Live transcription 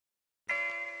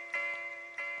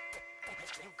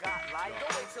You got light,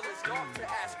 don't wait till it's dark to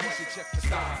ask You should check the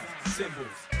signs, symbols,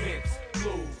 hints,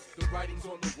 clues. The writing's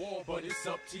on the wall, but it's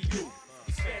up to you.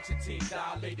 Expansion team,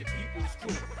 dilated people's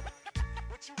crew.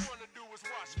 What you wanna do is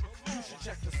watch for clues. You should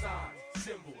check the signs,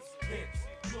 symbols, hints,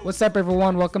 clues. What's up,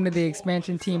 everyone? Welcome to the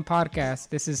Expansion Team Podcast.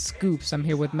 This is Scoops. I'm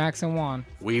here with Max and Juan.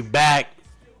 We back.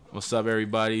 What's up,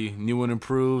 everybody? New and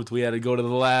improved. We had to go to the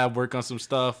lab, work on some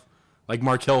stuff. Like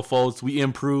Markel Fultz, we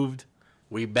improved.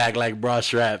 We back like bra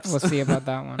straps. We'll see about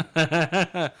that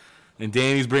one. And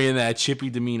Danny's bringing that chippy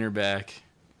demeanor back.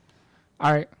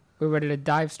 All right, we're ready to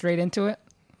dive straight into it.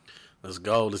 Let's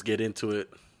go. Let's get into it.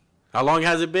 How long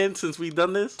has it been since we've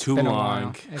done this? Too Been a long.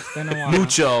 while. It's been a while.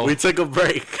 Mucho. We took a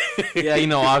break. Yeah,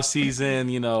 off season,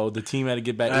 the team had to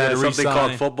get back. We had to something resign.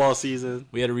 called football season.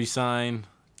 We had to resign.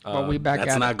 But we back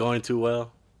That's at not it. going too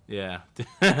well. Yeah.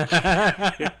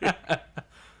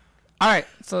 All right,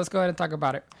 so let's go ahead and talk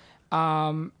about it.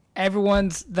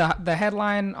 Everyone's the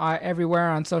headline everywhere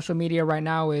on social media right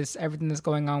now is everything that's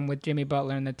going on with Jimmy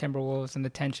Butler and the Timberwolves and the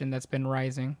tension that's been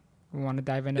rising. We want to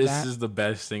dive into that. This is the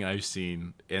best thing I've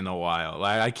seen in a while.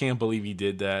 Like, I can't believe he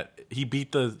did that. He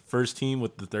beat the first team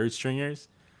with the third stringers.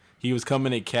 He was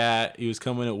coming at Cat. He was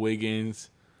coming at Wiggins.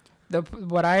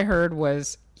 What I heard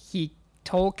was he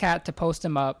told Cat to post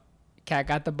him up. Cat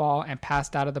got the ball and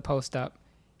passed out of the post up.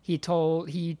 He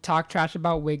talked trash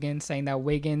about Wiggins, saying that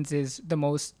Wiggins is the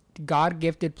most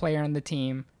God-gifted player on the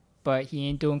team, but he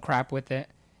ain't doing crap with it.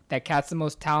 That Cat's the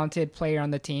most talented player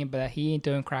on the team, but that he ain't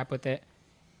doing crap with it.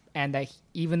 And that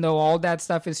even though all that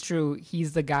stuff is true,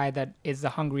 he's the guy that is the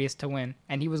hungriest to win.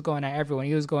 And he was going at everyone.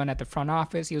 He was going at the front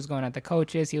office. He was going at the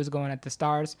coaches. He was going at the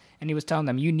stars. And he was telling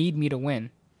them, you need me to win.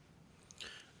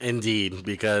 Indeed,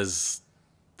 because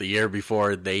the year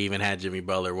before they even had Jimmy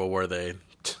Butler, what were they?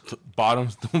 Bottom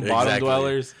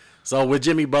dwellers. So with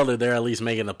Jimmy Butler, they're at least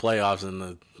making the playoffs in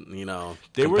the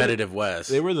competitive West.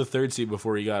 They were the third seed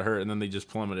before he got hurt, and then they just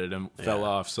plummeted and fell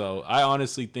off. So I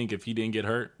honestly think if he didn't get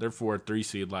hurt, they're 4-3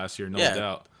 seed last year, no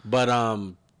doubt. But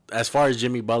as far as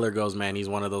Jimmy Butler goes, man, he's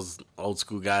one of those old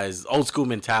school guys, old school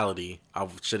mentality. I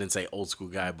shouldn't say old school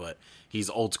guy, but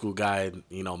he's old school guy,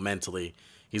 mentally.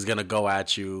 He's gonna go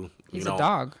at you. He's a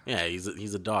dog. Yeah, he's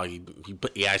a dog.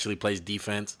 He actually plays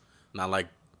defense, not like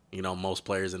most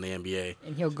players in the NBA.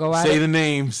 And he'll go at Say it. the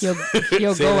names. He'll Say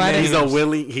go the at names.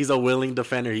 it. He's a willing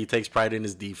defender. He takes pride in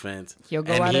his defense. He'll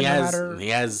go and at he it no has matter. he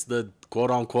has the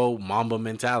quote unquote Mamba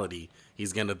mentality.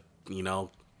 He's gonna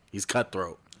he's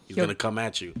cutthroat. He's gonna come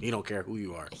at you. He don't care who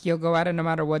you are. He'll go at it no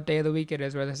matter what day of the week it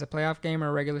is, whether it's a playoff game or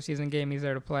a regular season game. He's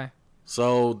there to play.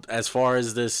 So as far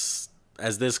as this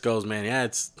goes, man, yeah,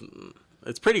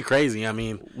 it's pretty crazy. I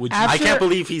mean, I can't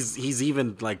believe he's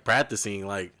even like practicing.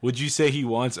 Like, Would you say he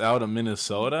wants out of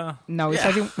Minnesota? No,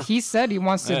 he said he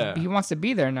wants to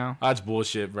be there now. That's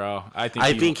bullshit, bro. I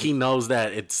think he knows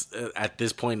that it's at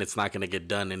this point it's not gonna get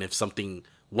done, and if something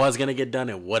was gonna get done,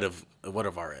 it would have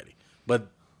already, but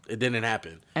it didn't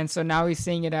happen. And so now he's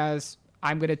seeing it as,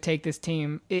 I'm gonna take this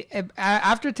team.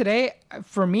 After today,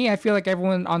 for me, I feel like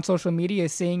everyone on social media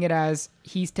is seeing it as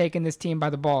he's taking this team by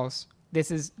the balls.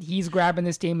 He's grabbing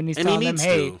this team and he's telling them,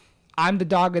 "Hey, I'm the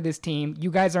dog of this team. You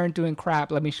guys aren't doing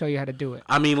crap. Let me show you how to do it."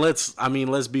 I mean,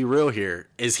 let's be real here.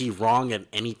 Is he wrong in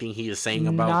anything he is saying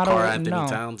about Karl-Anthony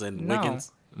Towns and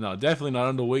Wiggins? No, definitely not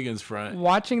on the Wiggins front.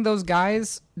 Watching those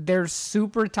guys, they're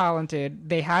super talented.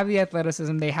 They have the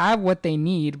athleticism. They have what they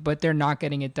need, but they're not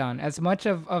getting it done. As much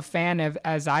of a fan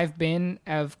as I've been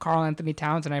of Karl-Anthony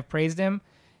Towns and I've praised him,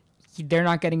 they're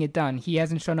not getting it done. He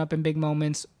hasn't shown up in big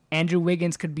moments. Andrew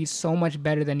Wiggins could be so much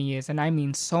better than he is, and I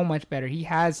mean so much better. He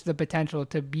has the potential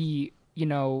to be,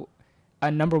 a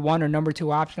number one or number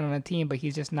two option on a team, but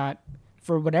he's just not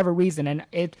for whatever reason. And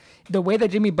the way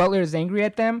that Jimmy Butler is angry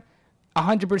at them,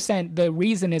 100%, the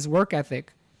reason is work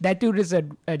ethic. That dude is a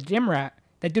gym rat.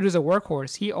 That dude is a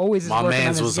workhorse. He always is working on his game.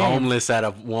 My man was homeless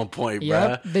at one point,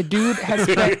 yep. bruh. The dude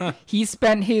has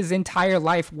spent his entire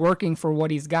life working for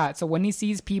what he's got. So when he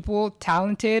sees people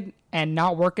talented and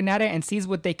not working at it and sees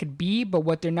what they could be, but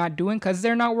what they're not doing because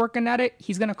they're not working at it,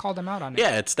 he's going to call them out on it.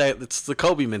 Yeah, it's the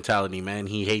Kobe mentality, man.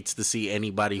 He hates to see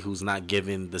anybody who's not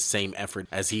giving the same effort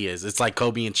as he is. It's like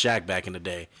Kobe and Shaq back in the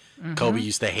day. Mm-hmm. Kobe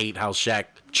used to hate how Shaq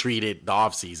treated the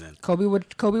offseason. Kobe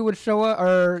would show up,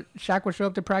 or Shaq would show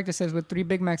up to practices with 3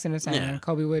 Big Macs in his hand, and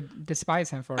Kobe would despise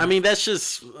him for it. I mean, that's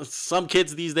just some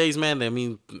kids these days, man. I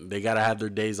mean, they gotta have their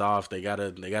days off. They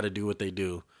gotta do what they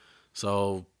do.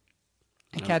 So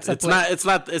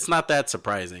it's not that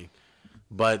surprising.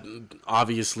 But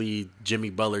obviously,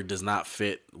 Jimmy Butler does not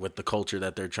fit with the culture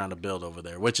that they're trying to build over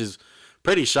there, which is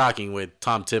pretty shocking with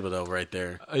Tom Thibodeau right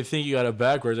there. I think you got it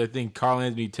backwards. I think Karl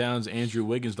Anthony Towns, Andrew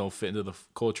Wiggins don't fit into the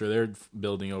culture they're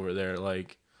building over there.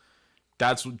 Like,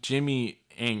 that's what Jimmy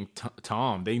and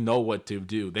Tom, they know what to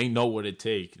do. They know what it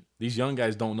takes. These young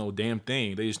guys don't know a damn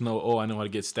thing. They just know, I know how to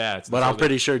get stats. But I'm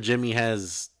pretty sure Jimmy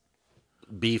has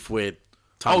beef with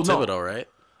Tom Thibodeau, right?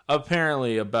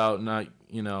 Apparently about not,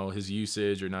 his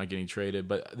usage or not getting traded.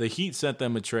 But the Heat sent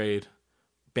them a trade.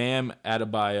 Bam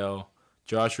Adebayo,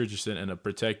 Josh Richardson, and a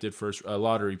protected a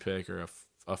lottery pick or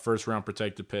a first-round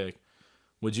protected pick.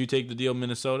 Would you take the deal,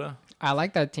 Minnesota? I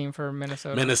like that team for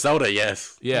Minnesota. Minnesota,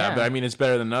 yes. Yeah, but I mean, it's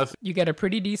better than nothing. You get a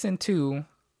pretty decent 2.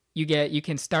 You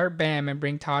can start Bam and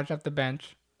bring Taj off the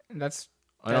bench. And that's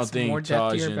I don't think more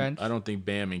depth to your Taj bench. I don't think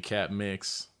Bam and Cat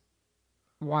mix.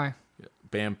 Why?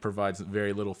 Bam provides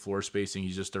very little floor spacing.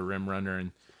 He's just a rim runner,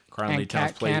 and Carl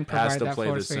Towns has to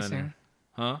play the center.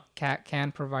 Huh? Cat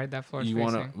can provide that floor you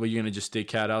spacing. You're gonna just stay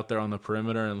Cat out there on the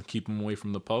perimeter and keep him away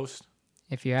from the post?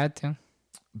 If you had to.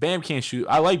 Bam can't shoot.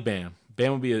 I like Bam.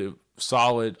 Bam would be a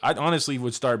solid. I honestly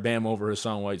would start Bam over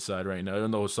Hassan Whiteside right now,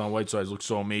 even though Hassan Whiteside looks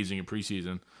so amazing in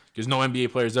preseason. Because no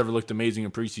NBA players ever looked amazing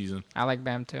in preseason. I like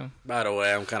Bam too. By the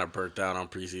way, I'm kind of perked out on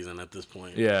preseason at this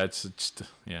point. Yeah,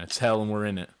 it's hell, and we're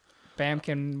in it. Bam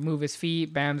can move his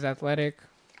feet. Bam's athletic.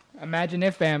 Imagine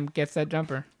if Bam gets that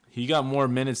jumper. He got more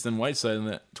minutes than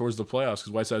Whiteside towards the playoffs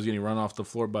because Whiteside was getting run off the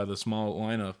floor by the small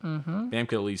lineup. Mm-hmm. Bam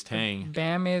could at least hang.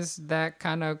 Bam is that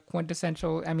kind of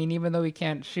quintessential. I mean, even though he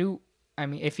can't shoot,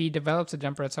 if he develops a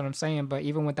jumper, that's what I'm saying. But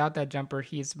even without that jumper,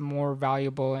 he's more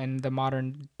valuable in the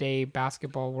modern day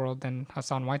basketball world than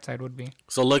Hassan Whiteside would be.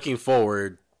 So looking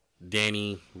forward,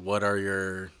 Danny, what are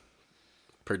your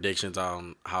predictions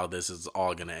on how this is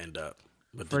all going to end up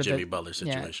with the Jimmy Butler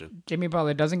situation? Yeah, Jimmy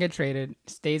Butler doesn't get traded,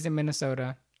 stays in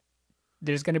Minnesota.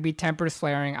 There's going to be tempers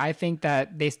flaring. I think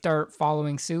that they start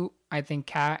following suit. I think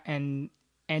Kat and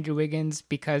Andrew Wiggins,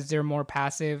 because they're more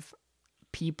passive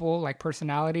people, like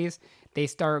personalities, they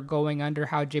start going under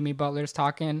how Jimmy Butler's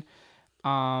talking.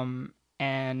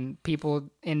 And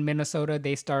people in Minnesota,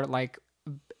 they start like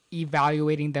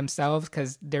evaluating themselves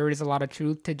because there is a lot of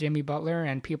truth to Jimmy Butler,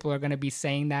 and people are going to be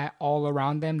saying that all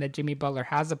around them, that Jimmy Butler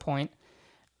has a point.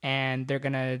 And they're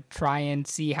going to try and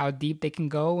see how deep they can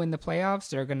go in the playoffs.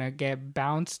 They're going to get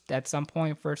bounced at some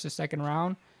point, first or second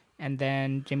round, and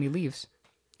then Jimmy leaves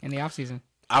in the offseason.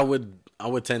 I would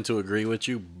tend to agree with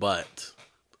you, but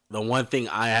the one thing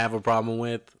I have a problem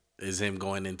with is him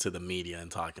going into the media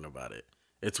and talking about it.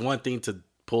 It's one thing to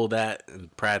pull that and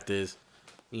practice.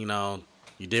 You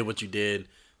did what you did.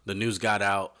 The news got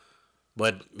out.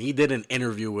 But he did an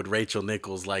interview with Rachel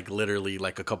Nichols, literally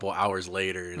a couple hours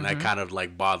later, and that kind of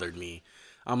bothered me.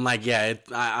 I'm like, yeah,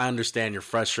 I understand you're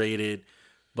frustrated,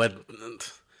 but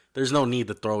there's no need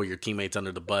to throw your teammates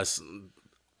under the bus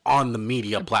on the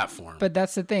media platform. But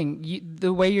that's the thing.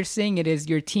 The way you're seeing it is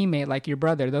your teammate, like your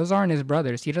brother. Those aren't his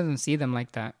brothers. He doesn't see them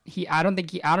like that. I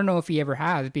don't know if he ever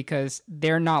has, because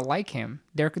they're not like him.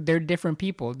 They're different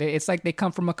people. It's like they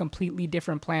come from a completely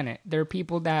different planet. They're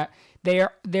people that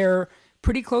they're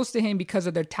pretty close to him because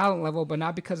of their talent level, but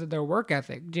not because of their work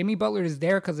ethic. Jimmy Butler is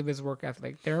there because of his work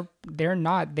ethic. They're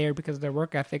not there because of their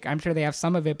work ethic. I'm sure they have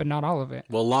some of it, but not all of it.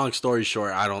 Well, long story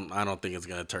short, I don't think it's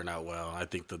gonna turn out well. I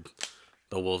think the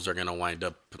Wolves are gonna wind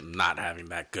up not having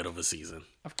that good of a season.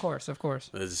 Of course.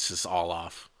 It's just all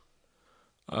off.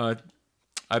 I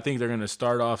think they're gonna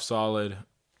start off solid.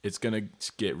 It's gonna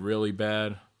get really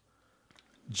bad.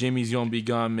 Jimmy's gonna be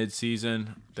gone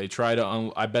mid-season. They try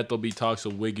to. I bet there'll be talks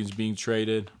of Wiggins being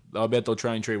traded. I bet they'll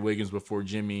try and trade Wiggins before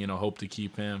Jimmy, and I hope to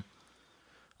keep him.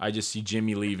 I just see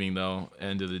Jimmy leaving though.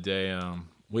 End of the day,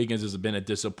 Wiggins has been a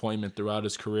disappointment throughout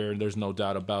his career. There's no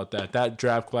doubt about that. That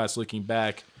draft class, looking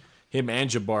back, him and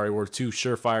Jabari were two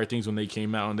surefire things when they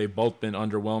came out, and they've both been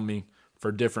underwhelming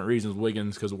for different reasons.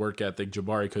 Wiggins because of work ethic,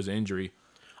 Jabari because of injury.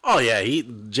 Oh yeah,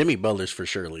 Jimmy Butler's for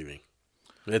sure leaving.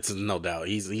 It's no doubt.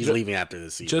 He's leaving after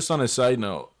this season. Just on a side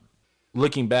note,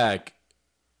 looking back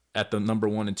at the number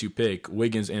 1 and 2 pick,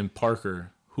 Wiggins and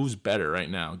Parker, who's better right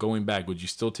now? Going back, would you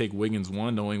still take Wiggins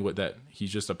 1, knowing that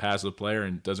he's just a passive player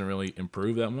and doesn't really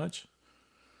improve that much?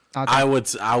 I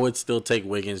would still take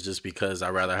Wiggins just because I'd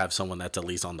rather have someone that's at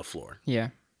least on the floor. Yeah,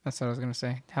 that's what I was gonna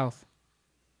say. Health.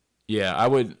 Yeah, I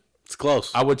would. It's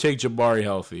close. I would take Jabari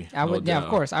healthy. I would, yeah, of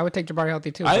course. I would take Jabari healthy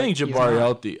too. I think Jabari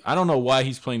healthy. I don't know why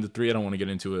he's playing the 3. I don't want to get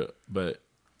into it, but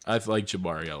I like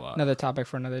Jabari a lot. Another topic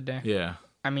for another day. Yeah.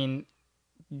 I mean,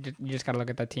 you just got to look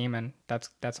at that team, and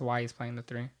that's why he's playing the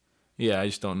 3. Yeah, I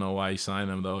just don't know why he signed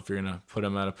him, though, if you're going to put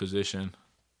him out of position.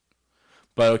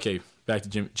 But, okay, back to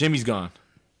Jimmy. Jimmy's gone,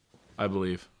 I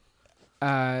believe.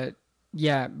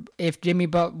 Yeah, when Jimmy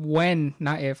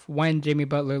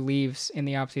Butler leaves in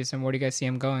the offseason, where do you guys see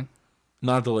him going?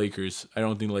 Not the Lakers. I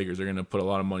don't think Lakers are going to put a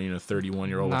lot of money in a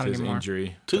 31-year-old with Not his anymore.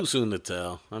 injury. Too soon to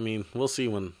tell. I mean, we'll see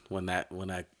when that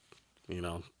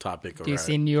topic Do you arrives.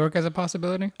 see New York as a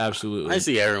possibility? Absolutely. I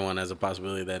see everyone as a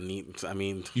possibility that needs. I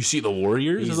mean, You see the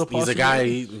Warriors as a he's a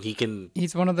possibility? guy. He can.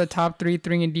 He's one of the top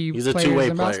 3-and-D He's a players two-way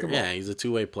in player. basketball. Yeah, he's a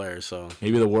two-way player. So,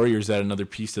 Maybe the Warriors add another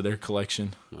piece to their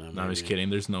collection. No, I'm just maybe. kidding.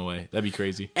 There's no way. That'd be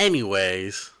crazy.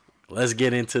 anyways, let's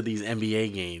get into these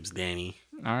NBA games, Danny.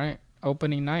 All right,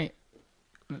 opening night.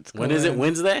 Let's go When is it? ahead.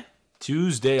 Wednesday?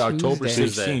 Tuesday, October Tuesday.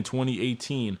 16,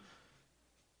 2018.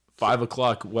 5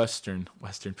 o'clock Western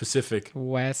Pacific.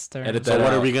 Western. Edit So that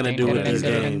what out. are we gonna do with these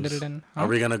Dun-dun-dun-dun-dun-dun-dun. games? Huh? Are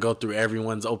we gonna go through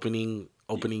everyone's opening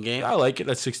game, I like it.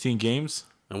 That's 16 games.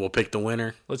 and we'll pick the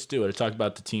winner? Let's do it. I talked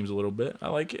about the teams a little bit. I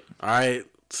like it. All right.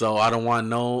 So I don't want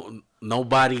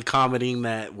nobody commenting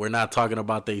that we're not talking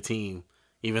about their team,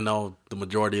 even though the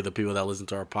majority of the people that listen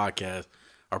to our podcast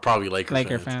are probably Laker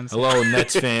fans. fans. Hello,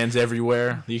 Nets fans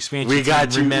everywhere. The expansion We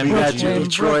got team, you. We remember got you, Brooklyn,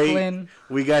 Detroit. Brooklyn.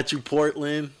 We got you,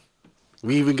 Portland.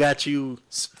 We even got you.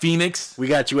 Phoenix. We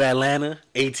got you, Atlanta.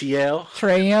 ATL.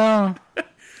 Trae Young.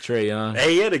 Trae Young.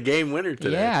 Hey, he had a game winner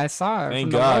today. Yeah, I saw it. Thank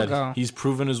from the God. logo. He's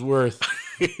proven his worth.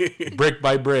 Brick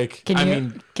by brick. Can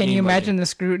you game imagine the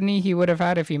scrutiny he would have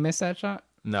had if he missed that shot?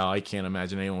 No, I can't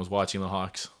imagine anyone was watching the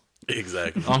Hawks.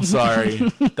 Exactly. I'm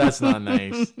sorry. That's not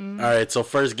nice. All right. So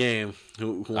first game.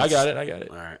 Who I got it.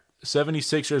 All right.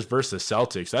 76ers versus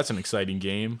Celtics. That's an exciting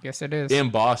game. Yes, it is. In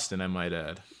Boston, I might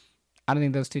add. I don't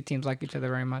think those two teams like each other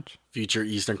very much. Future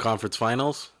Eastern Conference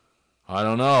Finals. I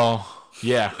don't know.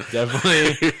 Yeah,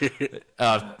 definitely.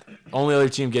 Only other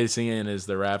team getting in is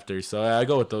the Raptors. So I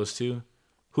go with those two.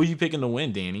 Who you picking to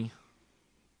win, Danny?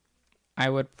 I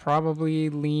would probably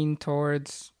lean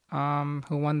towards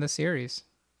who won the series.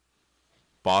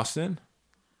 Boston?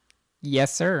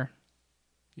 Yes, sir.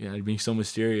 Yeah, you're being so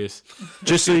mysterious.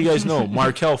 Just so you guys know,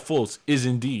 Markelle Fultz is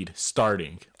indeed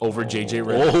starting over JJ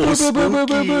Redick. Oh,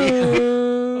 spooky.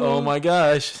 Oh my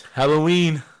gosh.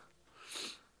 Halloween.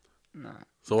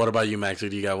 So what about you, Max? Who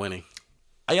do you got winning?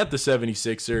 I got the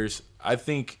 76ers. I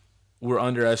think we're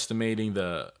underestimating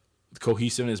the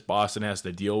cohesiveness Boston has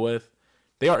to deal with.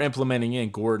 They are implementing in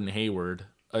Gordon Hayward,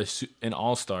 an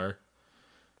all-star,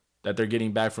 that they're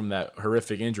getting back from that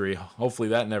horrific injury. Hopefully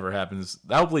that never happens.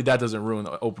 Hopefully that doesn't ruin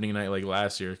the opening night like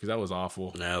last year, because that was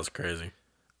awful. That was crazy.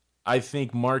 I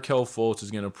think Markelle Fultz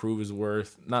is going to prove his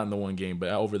worth, not in the one game, but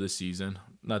over the season.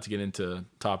 Not to get into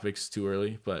topics too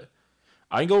early, but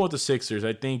I can go with the Sixers.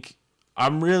 I think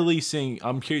I'm curious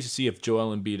to see if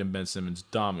Joel Embiid and Ben Simmons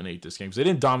dominate this game, because they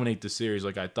didn't dominate the series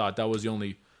like I thought. That was the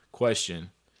only question.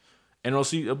 And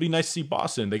it'll be nice to see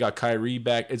Boston. They got Kyrie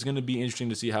back. It's going to be interesting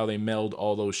to see how they meld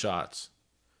all those shots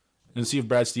and see if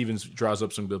Brad Stevens draws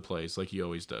up some good plays like he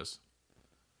always does.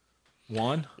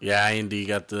 Juan? Yeah, I indeed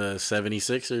got the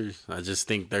 76ers. I just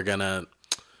think they're gonna.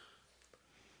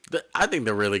 I think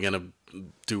they're really gonna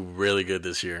do really good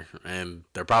this year, and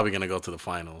they're probably gonna go to the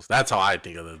finals. That's how I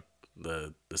think of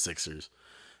the Sixers.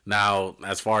 Now,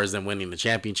 as far as them winning the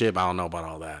championship, I don't know about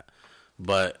all that,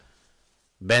 but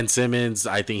Ben Simmons,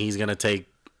 I think he's gonna take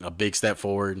a big step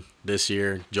forward this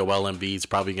year. Joel Embiid's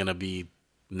probably gonna be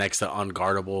next to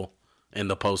unguardable in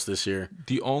the post this year.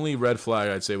 The only red flag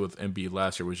I'd say with Embiid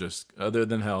last year was just, other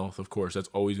than health, of course, that's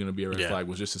always going to be a red flag,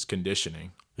 was just his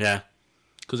conditioning. Yeah.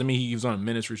 Because, I mean, he was on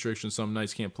minutes restrictions. Some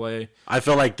nights can't play. I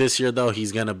feel like this year, though,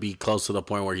 he's going to be close to the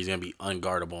point where he's going to be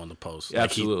unguardable in the post.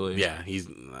 Absolutely.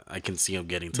 I can see him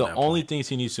getting to The that only point. things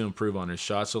he needs to improve on is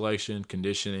shot selection,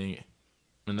 conditioning,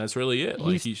 and that's really it.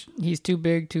 Like He's too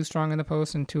big, too strong in the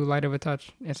post, and too light of a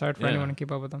touch. It's hard for Yeah. anyone to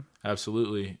keep up with him.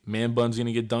 Absolutely. Man Bun's going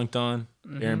to get dunked on.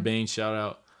 Aaron Baines,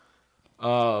 shout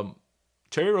out.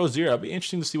 Terry Rozier, it'll be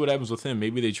interesting to see what happens with him.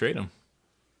 Maybe they trade him.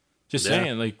 Just Yeah.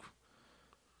 saying, like,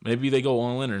 maybe they go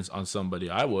all in on somebody.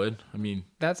 I would. I mean,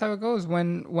 That's how it goes.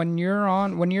 When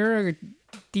you're a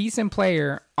decent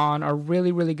player on a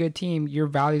really, really good team, your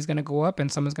value is going to go up,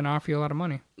 and someone's going to offer you a lot of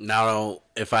money. Now,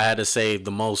 if I had to say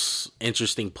the most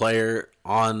interesting player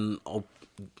on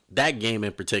that game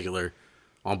in particular,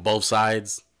 on both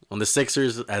sides, on the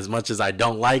Sixers, as much as I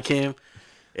don't like him,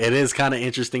 it is kind of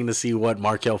interesting to see what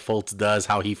Markelle Fultz does,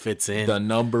 how he fits in. the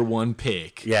number one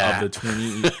pick Yeah. of the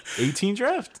 2018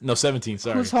 draft? No, 17,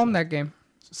 sorry. Who's home that game?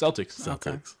 Celtics.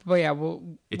 Celtics. But yeah, well,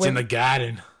 It's in the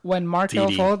garden. when Markelle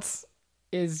TD. Fultz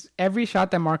is every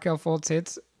shot that Markelle Fultz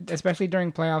hits, especially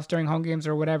during playoffs, during home games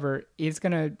or whatever, is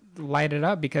gonna light it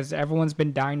up because everyone's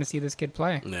been dying to see this kid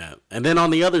play. Yeah, and then on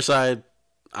the other side,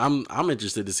 I'm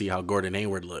interested to see how Gordon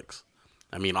Hayward looks.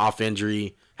 I mean, off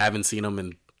injury, haven't seen him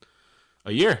in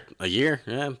A year. a year.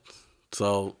 Yeah,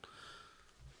 So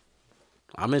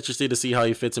I'm interested to see how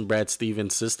he fits in Brad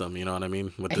Stevens' system. You know what I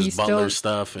mean, with this Butler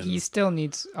stuff. And he still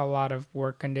needs a lot of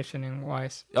work conditioning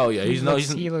wise. Oh yeah, he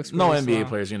looks no really NBA slow.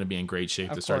 player is going to be in great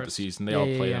shape to start the season. They all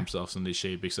play themselves into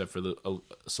shape, except for the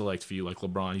select few like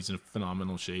LeBron. He's in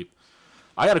phenomenal shape.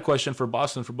 I got a question for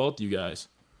Boston for both of you guys: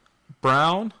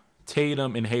 Brown,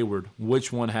 Tatum, and Hayward.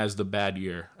 Which one has the bad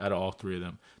year out of all three of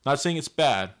them? Not saying it's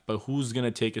bad, but who's going to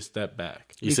take a step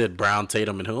back? You said Brown,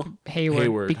 Tatum, and who?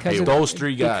 Hayward. Because Hayward. Those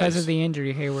three guys. Because of the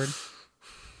injury, Hayward.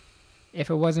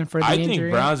 If it wasn't for the injury, I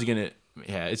think Brown's going to.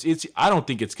 Yeah, it's. I don't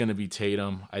think it's going to be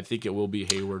Tatum. I think it will be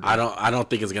Hayward. I don't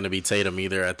think it's going to be Tatum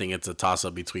either. I think it's a toss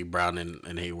up between Brown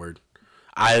and Hayward.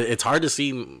 It's hard to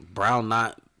see Brown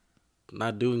not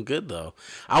doing good though.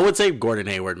 I would say Gordon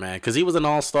Hayward, man, because he was an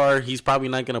all-star. He's probably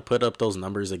not going to put up those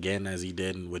numbers again as he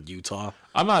did with Utah.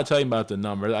 I'm not talking about the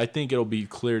number. I think it'll be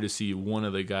clear to see one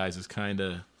of the guys is kind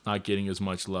of not getting as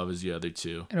much love as the other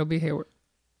two. It'll be Hayward.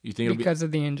 You think because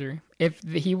of the injury? If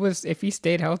he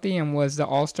stayed healthy and was the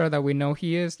all-star that we know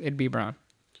he is, it'd be Brown.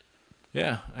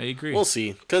 Yeah, I agree. We'll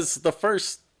see, because the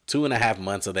first 2.5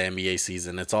 months of the NBA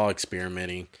season, it's all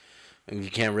experimenting, and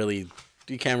you can't really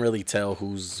tell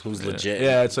who's legit.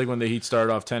 Yeah, it's like when the Heat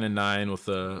started off 10-9 with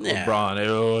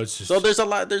LeBron. It's just... So there's a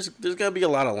lot. There's gonna be a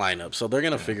lot of lineups. So they're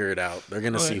gonna figure it out. They're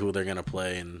gonna see who they're gonna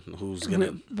play and who's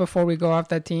gonna. Before we go off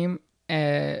that team,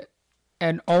 and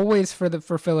always for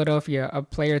Philadelphia, a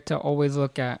player to always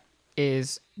look at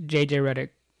is JJ Redick.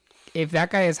 If that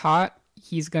guy is hot,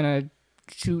 he's gonna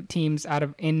shoot teams out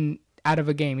of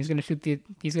a game. He's gonna shoot the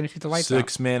lights out.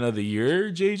 Sixth man of the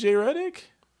year, JJ Redick,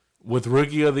 with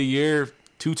rookie of the year,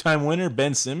 2-time winner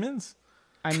Ben Simmons.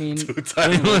 I mean,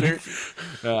 2-time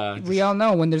winner. We all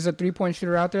know when there's a 3-point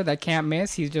shooter out there that can't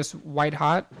miss, he's just white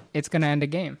hot. It's gonna end a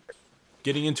game.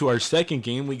 Getting into our second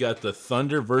game, we got the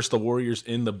Thunder versus the Warriors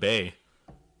in the Bay.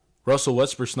 Russell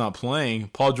Westbrook's not playing.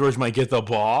 Paul George might get the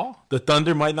ball. The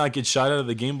Thunder might not get shot out of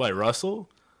the game by Russell.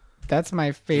 That's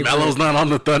my favorite. Melo's not on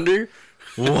the Thunder?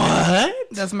 What?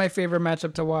 That's my favorite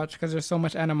matchup to watch because there's so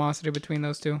much animosity between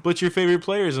those two. But your favorite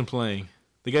player isn't playing.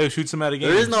 The guy who shoots him out of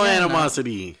games. There is no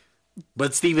animosity.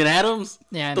 But Steven Adams?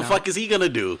 Yeah, the fuck is he going to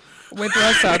do? With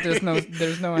Russ out, there's no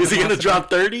animosity. Is he going to drop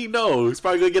 30? No. He's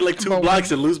probably going to get like 2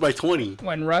 blocks and lose by 20.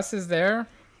 When Russ is there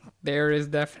is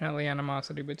definitely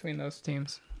animosity between those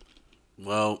teams.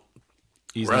 Well,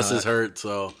 Russ is hurt,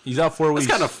 so he's out 4 weeks.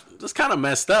 That's kind of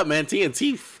messed up, man.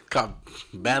 TNT got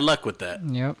bad luck with that.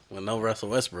 Yep. With no Russell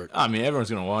Westbrook. I mean,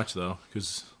 everyone's gonna watch though,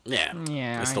 because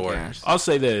it's the Warriors. I'll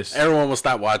say this: everyone will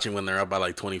stop watching when they're up by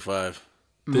like 25.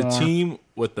 The team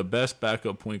with the best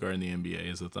backup point guard in the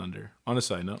NBA is the Thunder. On a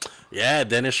side note, yeah,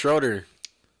 Dennis Schroeder.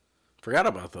 Forgot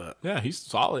about that. Yeah, he's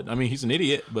solid. I mean, he's an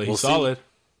idiot, but he's solid.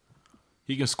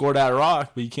 He can score that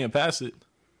rock, but you can't pass it.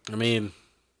 I mean,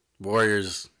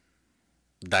 Warriors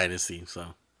dynasty,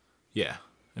 so yeah.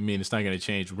 I mean, it's not going to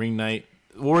change. Ring night,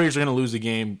 the Warriors are going to lose the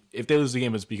game. If they lose the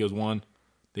game, it's because one,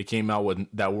 they came out with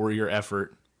that Warrior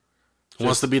effort. Who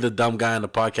wants to be the dumb guy on the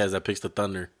podcast that picks the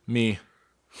Thunder? Me.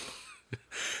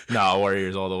 No,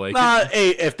 Warriors all the way. Nah,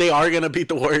 hey, if they are going to beat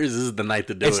the Warriors, this is the night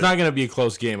to do it. It's not going to be a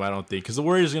close game, I don't think, because the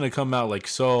Warriors are going to come out like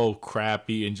so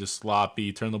crappy and just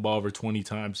sloppy, turn the ball over 20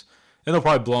 times, and they'll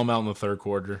probably blow them out in the third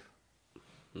quarter.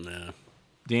 Nah.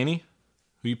 Danny,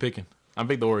 who you picking? I'm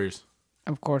picking the Warriors.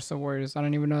 Of course, the Warriors. I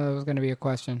don't even know that was going to be a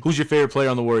question. Who's your favorite player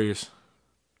on the Warriors?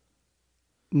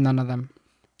 None of them.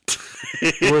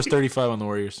 Where's 35 on the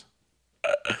Warriors?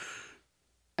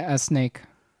 A snake.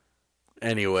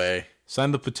 Anyway.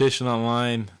 Sign the petition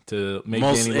online to make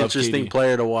most Danny love interesting KD.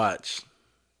 Player to watch.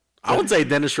 I would say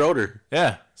Dennis Schroeder.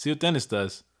 Yeah, see what Dennis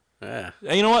does. Yeah.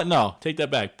 And you know what? No, take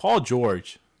that back. Paul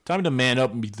George. Time to man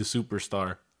up and be the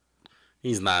superstar.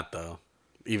 He's not, though.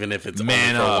 Even if it's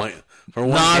man up. For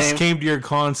one Nas game. came to your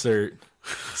concert.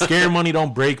 Scare money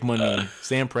don't break money.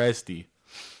 Sam Presti.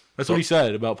 That's what he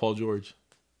said about Paul George.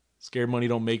 Scare money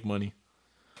don't make money.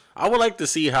 I would like to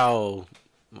see how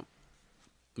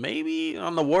maybe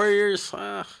on the Warriors.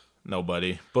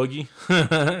 Nobody. Boogie?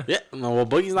 Yeah. No, well,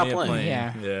 Boogie's not playing.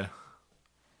 Yeah.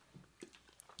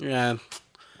 Yeah.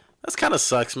 That's kind of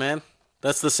sucks, man.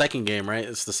 That's the second game, right?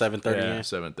 It's the 7:30 Yeah, game.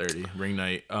 7:30. Ring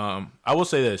night. I will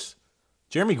say this.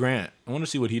 Jeremy Grant, I want to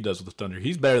see what he does with the Thunder.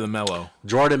 He's better than Melo.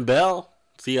 Jordan Bell.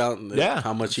 See how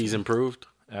much he's improved.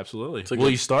 Absolutely. Will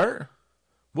he start?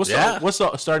 What's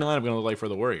the starting lineup going to look like for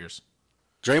the Warriors?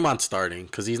 Draymond's starting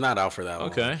because he's not out for that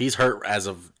long. Okay. He's hurt as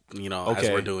of, as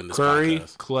we're doing this Curry,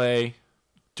 podcast. Clay,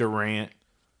 Durant,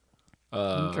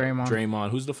 Draymond.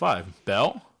 Who's the 5?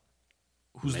 Bell?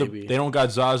 They don't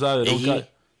got Zaza. They don't got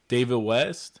David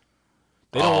West.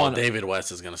 They don't want David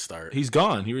West is going to start. He's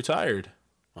gone. He retired.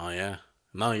 Oh, yeah.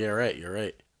 No, you're right. You're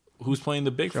right. Who's playing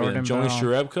the big for Jordan them? Jonas Bell.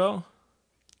 Jerebko?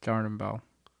 Jordan Bell.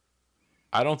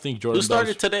 I don't think Jordan Who started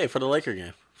Bell's- today for the Laker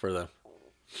game for them?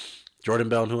 Jordan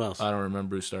Bell and who else? I don't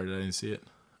remember who started. I didn't see it.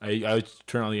 I would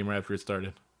turn on the game right after it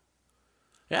started.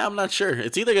 Yeah, I'm not sure.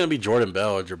 It's either gonna be Jordan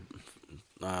Bell or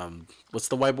what's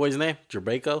the white boy's name?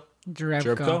 Jerebko?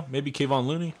 Jerebko? Maybe Kayvon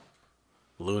Looney?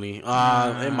 Looney.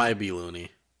 It might be Looney.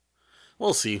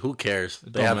 We'll see. Who cares?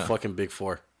 They don't have matter. fucking big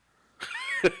four.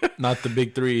 Not the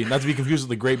Big Three. Not to be confused with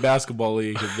the Great Basketball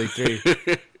League, the Big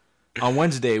Three. On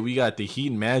Wednesday, we got the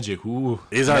Heat and Magic. Ooh.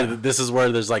 This is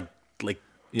where there's like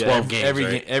 12 games,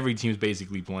 right? Every team's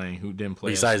basically playing who didn't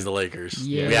play. Besides the Lakers.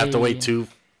 Yay. We have to wait 2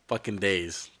 fucking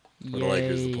days for the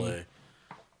Lakers to Yay. play.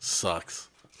 Sucks.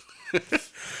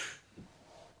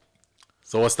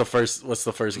 So what's the first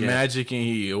game? Magic and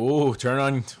Heat.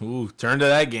 Turn to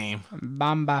that game.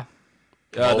 Bamba.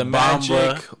 The Bamba.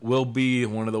 Magic will be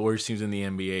one of the worst teams in the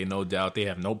NBA, no doubt. They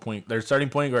have no point. Their starting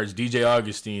point guard is DJ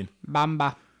Augustine.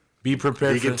 Bamba. Be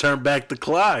prepared You can turn back the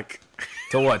clock.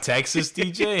 to what? Texas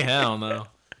DJ? Hell no.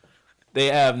 They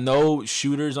have no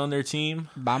shooters on their team.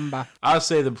 Bamba. I'll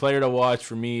say the player to watch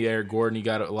for me, Eric Gordon. He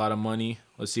got a lot of money.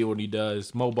 Let's see what he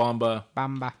does. Mo Bamba.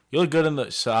 Bamba. You look good in the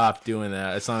shop doing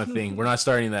that. It's not a thing. We're not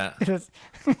starting that. That's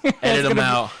Edit them gonna be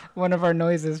out. One of our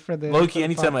noises for the Loki, for the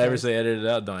anytime I ever podcast. say edit it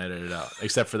out, don't edit it out.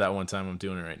 Except for that one time I'm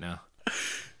doing it right now.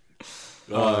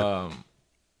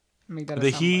 Make that a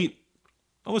The soundbite. Heat,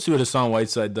 I want to see what Hassan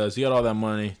Whiteside does. He got all that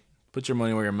money. Put your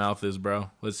money where your mouth is, bro.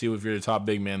 Let's see if you're the top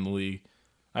big man in the league.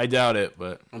 I doubt it,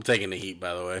 but... I'm taking the Heat,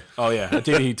 by the way. Oh, yeah. I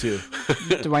take the Heat, too.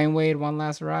 Dwayne Wade, one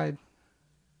last ride.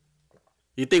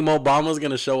 You think Mo Bamba's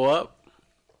gonna show up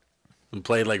and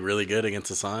play like really good against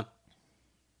Hassan?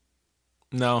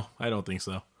 No, I don't think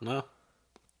so. No.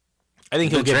 I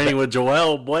think He'll he'll get... training with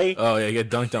Joel, boy. Oh, yeah, get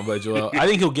dunked on by Joel. I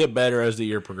think he'll get better as the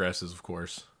year progresses, of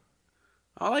course.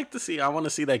 I want to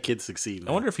see that kid succeed. I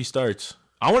Man. wonder if he starts.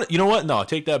 You know what? No,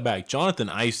 take that back. Jonathan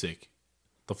Isaac,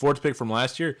 the 4th pick from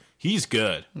last year, he's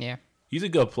good. Yeah. He's a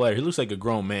good player. He looks like a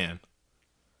grown man.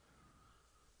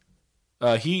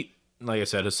 Heat, like I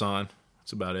said, Hassan.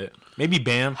 That's about it. Maybe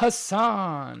Bam.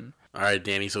 Hassan. All right,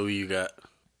 Danny. So who you got?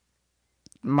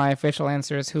 My official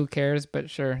answer is who cares, but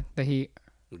sure, the Heat.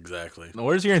 Exactly.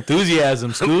 Where's your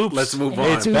enthusiasm, Scoops? Let's move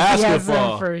on. It's Enthusiasm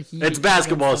basketball. for Heat It's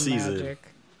basketball against the season. Magic.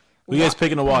 Who you guys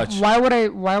picking to watch? Why would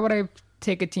I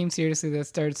take a team seriously that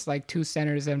starts like 2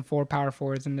 centers and 4 power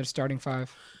forwards and they're starting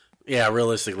 5? Yeah,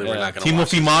 realistically, we're not gonna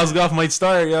watch Timothy this. Mozgov might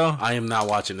start, yo. I am not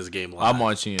watching this game live. I'm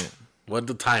watching it. What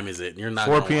the time is it? You're not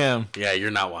 4 gonna p.m. watch- Yeah,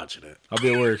 you're not watching it. I'll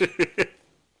be at work.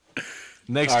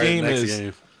 Next All right, game next is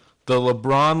game. the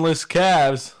LeBron-less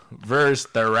Cavs versus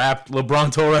the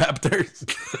LeBron-to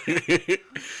Raptors.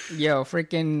 Yo,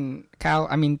 freaking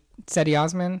Cedi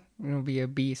Osman will be a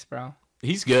beast, bro.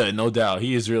 He's good, no doubt.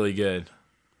 He is really good.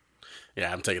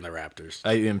 Yeah, I'm taking the Raptors.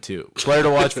 I am too. Player to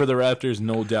watch for the Raptors,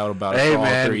 no doubt about it. Hey, For all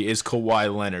man. 3 is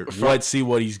Kawhi Leonard. Let's see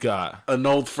what he's got. An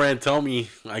old friend told me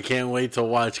I can't wait to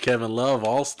watch Kevin Love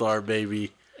All-Star,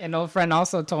 baby. An old friend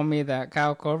also told me that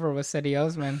Kyle Korver was Cedi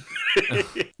Osman.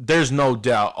 There's no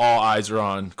doubt all eyes are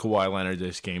on Kawhi Leonard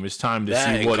this game. It's time to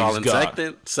see what he's got.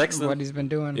 Sexton. What he's been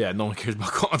doing. Yeah, no one cares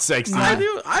about Colin Sexton. I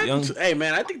do. Young- Hey,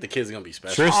 man, I think the kid's going to be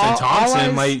special. Tristan All Thompson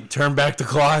eyes- might turn back the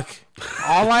clock.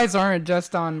 All eyes aren't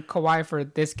just on Kawhi for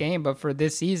this game, but for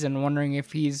this season, wondering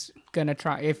if he's gonna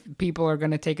if people are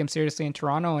gonna take him seriously in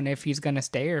Toronto, and if he's gonna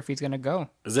stay or if he's gonna go.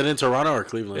 Is it in Toronto or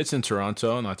Cleveland? It's in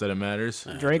Toronto, not that it matters.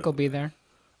 Drake will be there.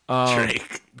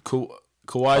 Drake.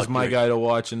 Kawhi's Fuck my Drake. guy to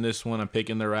watch in this one. I'm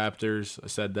picking the Raptors. I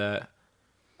said that.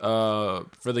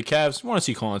 For the Cavs, I want to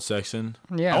see Colin Sexton.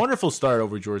 Yeah. I wonder if he'll start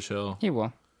over George Hill. He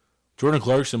will. Jordan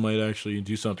Clarkson might actually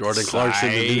do something. Jordan Clarkson,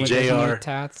 the Sick. new With his JR. new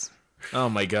tats. Oh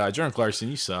my God, Jordan Clarkson,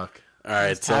 you suck. All right,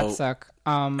 Tats so suck.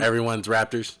 everyone's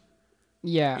Raptors.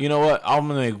 Yeah. You know what? I'm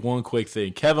gonna make one quick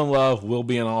thing. Kevin Love will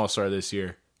be an All-Star this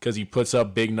year because he puts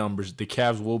up big numbers. The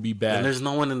Cavs will be And bad. there's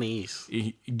no one in the East.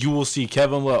 You will see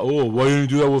Kevin Love. Oh, why didn't you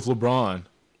do that with LeBron?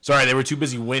 Sorry, they were too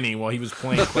busy winning while he was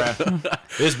playing crap.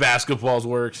 This basketball's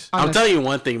works. I'm telling you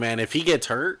one thing, man. If he gets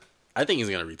hurt, I think he's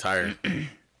going to retire.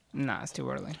 Nah, it's too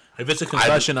early. If it's a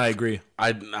concussion, I agree.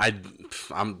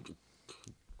 I'm.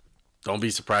 Don't be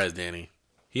surprised, Danny.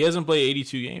 He hasn't played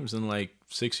 82 games in like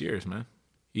 6 years, man.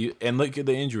 And look at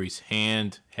the injuries: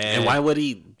 hand, head, And why would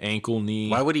he? ankle, knee.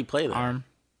 Why would he play there? Arm.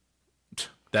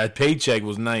 That paycheck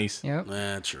was nice. Yep.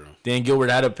 True. Dan Gilbert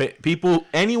had to pay people.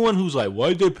 Anyone who's like,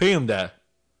 why'd they pay him that?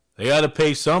 They got to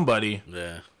pay somebody.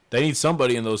 Yeah. They need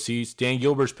somebody in those seats. Dan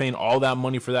Gilbert's paying all that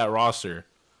money for that roster.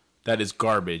 That is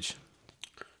garbage.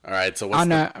 All right. So what's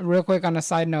Real quick on a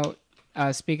side note,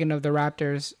 speaking of the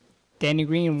Raptors, Danny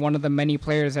Green, one of the many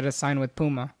players that has signed with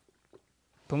Puma.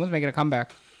 Puma's making a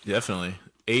comeback. Definitely.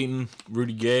 Ayton,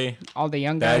 Rudy Gay, All the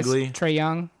young guys. Bagley. Trey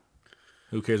Young.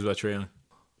 Who cares about Trae Young?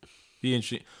 Be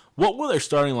interesting. What will their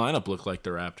starting lineup look like, the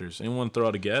Raptors? Anyone throw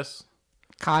out a guess?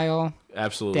 Kyle.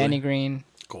 Absolutely. Danny Green.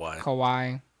 Kawhi.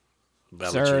 Kawhi.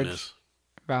 Valanciunas.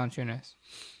 Valanciunas.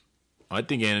 I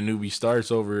think Anunoby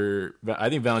starts over. I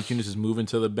think Valanciunas is moving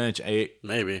to the bench.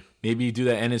 Maybe. Maybe do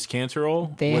that Ennis Cantor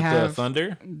role with the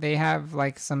Thunder. They have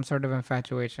like some sort of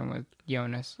infatuation with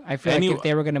Jonas. I feel like if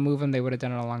they were going to move him, they would have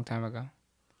done it a long time ago.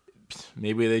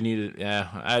 Maybe they needed.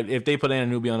 Yeah, if they put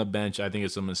Anunoby on a bench, I think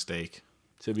it's a mistake.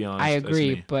 To be honest, I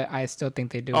agree, but I still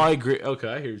think they do. Oh, I agree. Okay,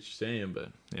 I hear what you're saying,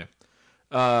 but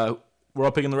yeah. We're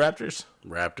all picking the Raptors.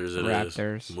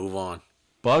 Raptors. Move on.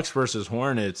 Bucks versus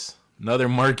Hornets. Another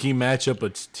marquee matchup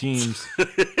of teams.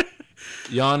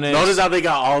 Giannis. Notice how they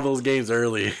got all those games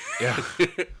early. Yeah.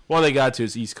 Well, they got to.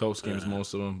 It's East Coast games,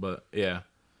 most of them, but yeah.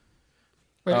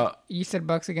 Wait, you said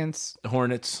Bucks against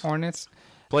Hornets.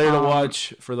 Player to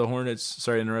watch for the Hornets.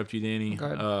 Sorry to interrupt you, Danny. Go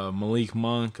ahead. Malik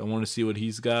Monk. I want to see what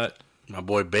he's got. My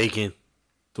boy Bacon.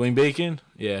 Dwayne Bacon.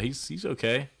 Yeah, he's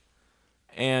okay.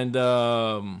 And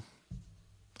for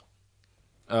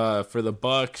the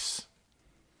Bucks.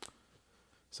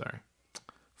 Sorry.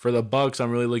 For the Bucks,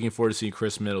 I'm really looking forward to seeing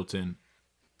Chris Middleton.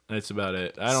 That's about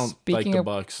it. I don't like the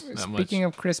Bucks that much. Speaking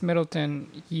of Chris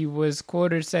Middleton, he was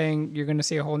quoted saying you're going to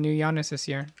see a whole new Giannis this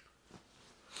year.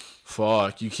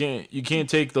 Fuck, you can't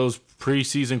take those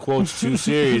preseason quotes too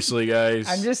seriously, guys.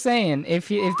 I'm just saying, if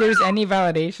there's any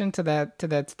validation to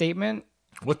that statement,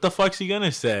 what the fuck's he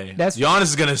gonna say? Giannis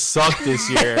is gonna suck this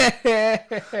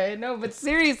year. No, but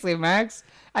seriously, Max,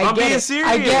 I'm being serious.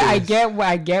 I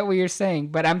get what you're saying,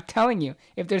 but I'm telling you,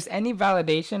 if there's any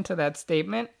validation to that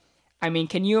statement, I mean,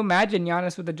 can you imagine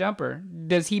Giannis with a jumper?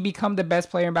 Does he become the best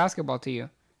player in basketball to you?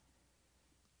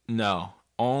 No,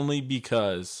 only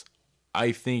because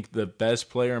I think the best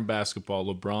player in basketball,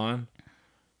 LeBron,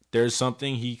 there's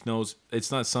something he knows.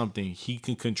 It's not something. He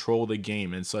can control the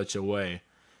game in such a way.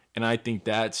 And I think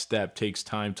that step takes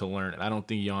time to learn. And I don't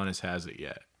think Giannis has it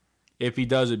yet. If he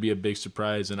does, it'd be a big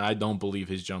surprise. And I don't believe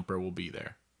his jumper will be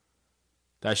there.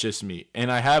 That's just me.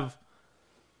 And I have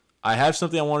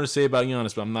something I want to say about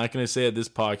Giannis, but I'm not going to say it this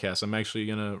podcast. I'm actually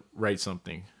going to write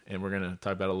something. And we're going to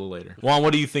talk about it a little later. Juan,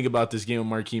 what do you think about this game of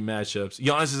marquee matchups?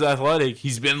 Giannis is athletic.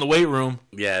 He's been in the weight room.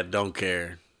 Yeah, don't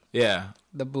care. Yeah.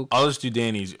 The book. I'll just do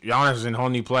Danny's. Giannis is a whole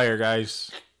new player, guys.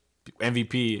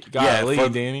 MVP. Golly,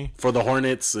 Danny. For the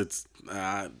Hornets, it's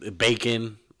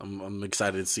Bacon. I'm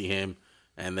excited to see him.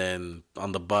 And then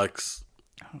on the Bucks,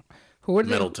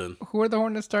 Middleton. Who are the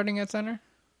Hornets starting at center?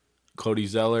 Cody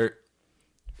Zeller.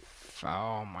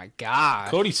 Oh, my God.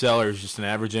 Cody Zeller is just an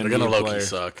average NBA player. They're going to low-key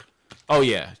suck. Oh,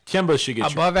 yeah. Kemba should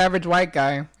get above average white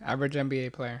guy, average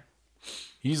NBA player.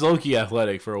 He's low-key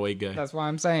athletic for a white guy. That's why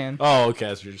I'm saying. Oh, okay.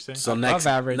 That's what you're saying. So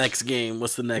next game,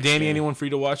 what's the next Danny, game? anyone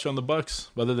free to watch on the Bucks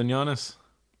other than Giannis?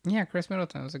 Yeah, Chris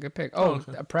Middleton was a good pick. Oh,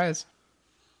 okay. Prez.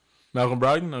 Malcolm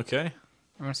Brogdon? Okay.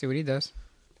 I want to see what he does.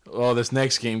 Oh, this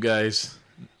next game, guys.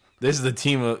 This is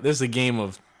a game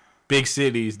of big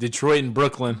cities, Detroit and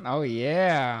Brooklyn. Oh,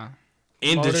 yeah.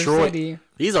 In Motor Detroit. City.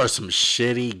 These are some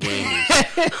shitty games.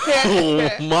 Oh,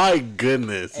 my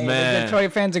goodness. Hey, man. the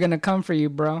Detroit fans are going to come for you,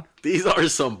 bro. These are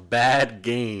some bad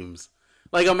games.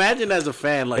 Like, imagine as a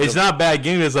fan. Like, it's not a bad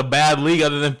game. It's a bad league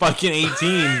other than fucking 8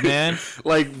 teams, man.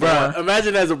 Like, bro,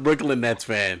 imagine as a Brooklyn Nets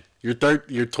fan. You're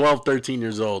 12, 13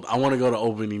 years old. I want to go to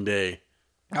opening day.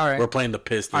 All right. We're playing the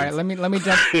Pistons. All right,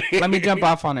 let me jump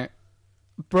off on it.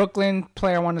 Brooklyn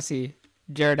player I want to see,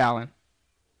 Jared Allen.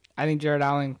 I think Jared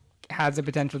Allen has the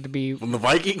potential to be from the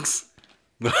Vikings.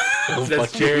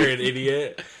 That's Jared,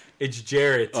 idiot. It's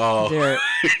Jared. Oh, Jared.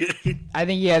 I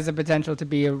think he has the potential to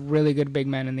be a really good big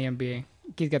man in the NBA.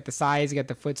 He's got the size, he's got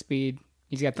the foot speed,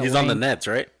 he's got the. He's length. on the Nets,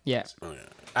 right? Yeah. Oh, yeah.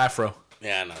 Afro.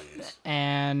 Yeah, I know he is.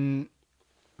 And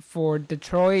for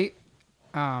Detroit,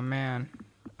 oh man,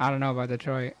 I don't know about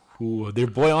Detroit. Ooh, their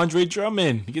boy Andre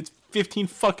Drummond. He gets 15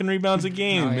 fucking rebounds a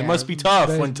game. Oh, yeah. It must be tough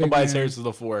Those when big Tobias men. Harris is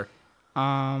the 4.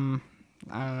 I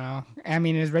don't know. I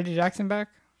mean, is Reggie Jackson back?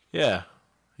 Yeah.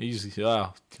 He's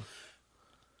wow.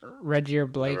 Reggie or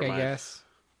Blake, Never I mind. guess.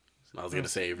 I was gonna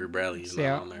say Avery Bradley. He's See not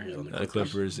how- on there. He's on the The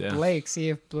Clippers. Clippers, yeah. Blake, see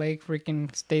if Blake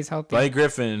freaking stays healthy. Blake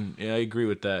Griffin, yeah, I agree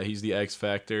with that. He's the X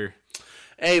factor.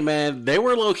 Hey man, they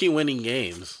were low key winning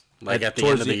games. Like at the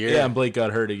end of the year. Yeah, and Blake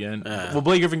got hurt again. Will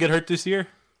Blake Griffin get hurt this year?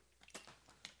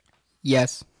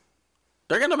 Yes.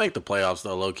 They're gonna make the playoffs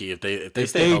though, low key. If they If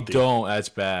stay they healthy. don't, that's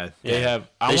bad. Yeah.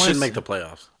 They should make the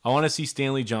playoffs. I want to see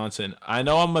Stanley Johnson. I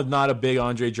know I'm not a big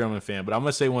Andre Drummond fan, but I'm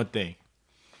gonna say one thing.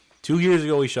 2 years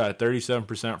ago, he shot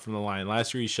 37% from the line.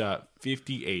 Last year, he shot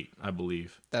 58, I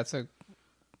believe. That's a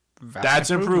vast That's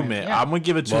improvement. Yeah. I'm going to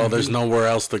give it to Well, him. there's nowhere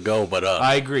else to go but up.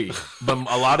 I agree. But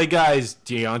a lot of guys,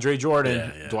 DeAndre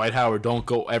Jordan, Yeah. Dwight Howard, don't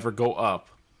ever go up.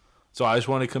 So I just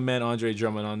want to commend Andre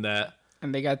Drummond on that.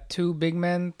 And they got 2 big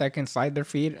men that can slide their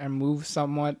feet and move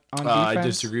somewhat on defense. I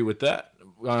disagree with that.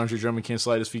 Andre Drummond can't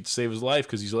slide his feet to save his life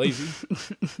because he's lazy.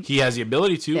 He has the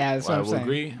ability to. Yeah, that's what I I'm will saying.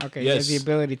 agree. Okay, Yes. he has the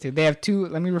ability to. They have 2.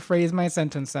 Let me rephrase my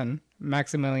sentence then,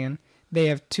 Maximilian. They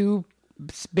have 2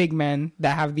 big men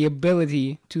that have the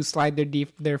ability to slide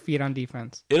their feet on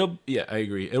defense. I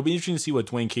agree. It'll be interesting to see what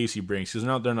Dwayne Casey brings because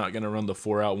now they're not going to run the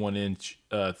 4-out 1-inch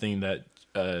thing that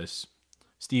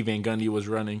Steve Van Gundy was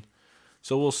running.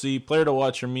 So we'll see. Player to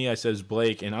watch for me, I says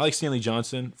Blake, and I like Stanley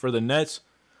Johnson. For the Nets,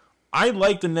 I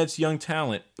like the Nets' young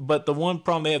talent, but the one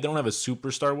problem they don't have a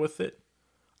superstar with it.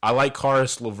 I like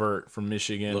Karis LeVert from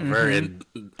Michigan. LeVert and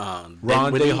Rondé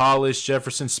Dinwiddie. Hollis,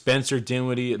 Jefferson, Spencer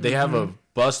Dinwiddie. They have a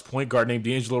bust point guard named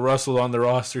D'Angelo Russell on the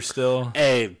roster still.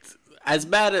 Hey, as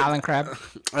bad as Alan Crabb.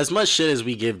 as much shit as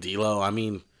we give D'Lo, I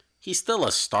mean, he's still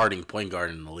a starting point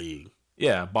guard in the league.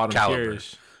 Yeah, bottom Caliber.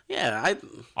 tiers. Yeah,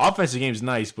 Offensive game's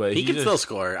nice, but he can just, still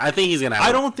score. I think he's gonna.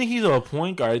 I don't think he's a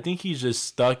point guard. I think he's just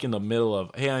stuck in the middle of,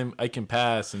 hey, I can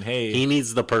pass, and hey, He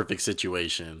needs the perfect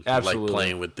situation. Absolutely. Like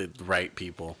playing with the right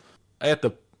people. you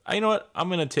know what? I'm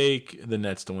gonna take the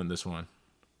Nets to win this one.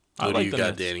 I What like do you the got,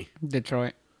 Nets. Danny?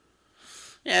 Detroit.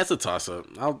 Yeah, it's a toss up.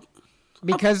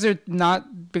 Because they're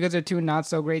 2 not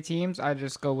so great teams, I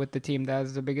just go with the team that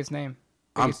has the biggest name,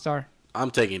 biggest star. I'm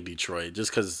taking Detroit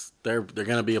just because they're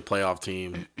gonna be a playoff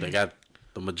team. They got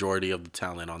the majority of the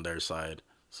talent on their side,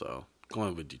 so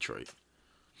going with Detroit.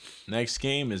 Next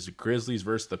game is the Grizzlies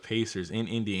versus the Pacers in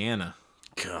Indiana.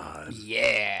 God,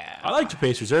 Yeah. I like the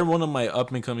Pacers. They're one of my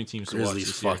up and coming teams to watch Grizzlies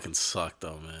this year. fucking suck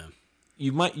though, man.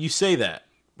 You say that,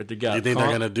 but they got. You think they're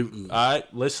gonna do All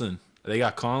right, listen. They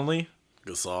got Conley,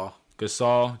 Gasol?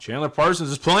 Gasol, Chandler Parsons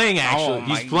is playing. Actually,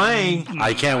 he's playing.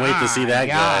 I can't wait to see that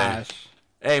guy. Gosh.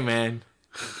 Hey man,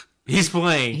 he's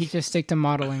playing. He just stick to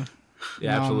modeling.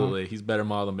 Yeah, No. absolutely. He's better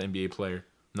model than NBA player,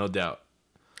 no doubt.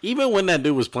 Even when that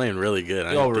dude was playing really good,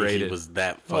 I don't think Overrated. he was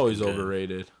that fucking Always good.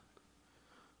 overrated.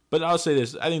 But I'll say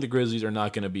this: I think the Grizzlies are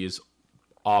not going to be as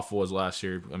awful as last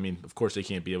year. I mean, of course they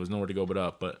can't be. It was nowhere to go but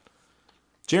up. But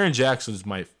Jaren Jackson is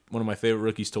one of my favorite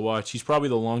rookies to watch. He's probably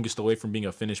the longest away from being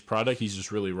a finished product. He's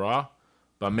just really raw.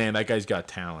 But man, that guy's got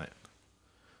talent.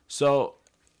 So,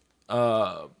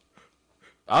 I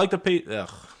like to pay. Ugh.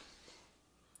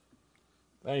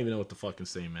 I don't even know what to fucking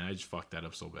say, man. I just fucked that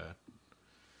up so bad.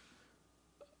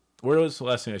 Where was the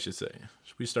last thing I should say?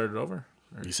 Should we start it over?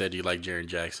 You said you like Jaren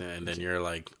Jackson, and then you're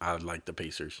like, I like the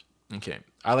Pacers. Okay.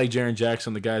 I like Jaren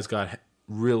Jackson. The guy's got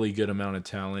really good amount of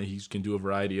talent. He can do a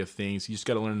variety of things. He just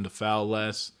got to learn to foul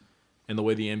less. And the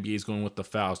way the NBA is going with the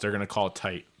fouls, they're going to call it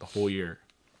tight the whole year.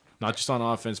 Not just on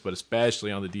offense, but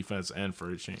especially on the defense end for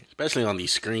a change. Especially on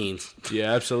these screens.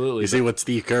 Yeah, absolutely. You see what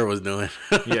Steve Kerr was doing.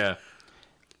 Yeah.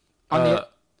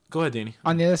 Go ahead, Danny.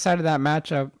 On the other side of that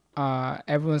matchup,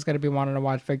 everyone's going to be wanting to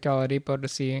watch Victor Oladipo to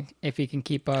see if he can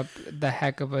keep up the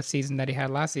heck of a season that he had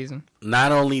last season.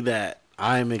 Not only that,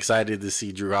 I'm excited to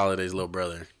see Drew Holiday's little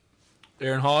brother.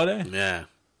 Aaron Holiday? Yeah.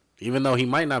 Even though he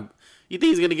might not. You think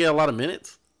he's going to get a lot of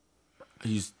minutes?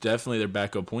 He's definitely their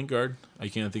backup point guard. I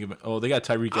can't think of it. Oh, they got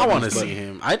Tyreek I want to Evans, but see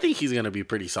him. I think he's going to be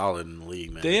pretty solid in the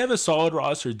league, man. They have a solid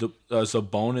roster.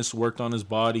 Sabonis worked on his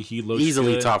body. He looks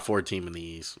Easily good. top 4 team in the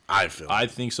East, I feel. I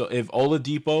think so. If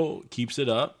Oladipo keeps it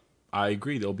up, I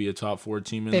agree. They'll be a top 4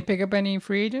 team. In They pick up any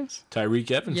free agents? Tyreek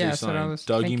Evans, Yeah, they that's what I signed. was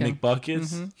Dougie thinking.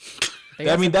 McBuckets. They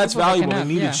got I mean, some that's people that can valuable. They have-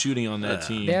 needed yeah. shooting on that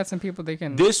team. They had some people they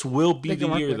can. This will be they the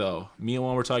can work year, with. though. Me and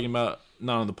Juan were talking about,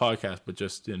 not on the podcast, but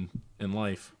just in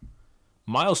life.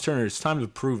 Miles Turner, it's time to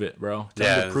prove it, bro.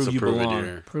 Time to prove you belong.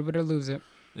 year. Prove it or lose it.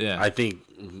 Yeah. I think,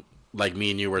 like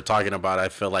me and you were talking about, I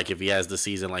feel like if he has the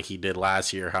season like he did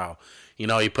last year, how,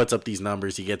 he puts up these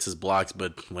numbers, he gets his blocks,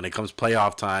 but when it comes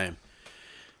playoff time,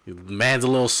 man's a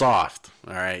little soft,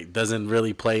 all right? Doesn't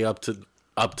really play up to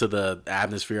the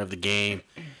atmosphere of the game.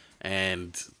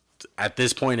 And at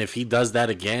this point, if he does that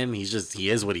again, he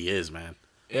is what he is, man.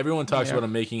 Everyone talks Yeah. about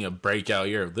him making a breakout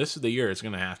year. This is the year it's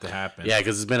going to have to happen. Yeah,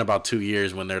 because it's been about 2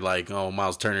 years when they're like, oh,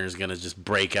 Miles Turner is going to just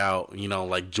break out,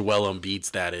 like Joel Embiid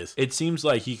status. It seems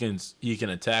like he can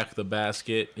attack the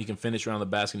basket, he can finish around the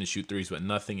basket and shoot threes, but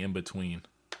nothing in between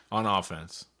on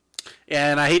offense.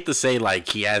 Yeah, and I hate to say, like,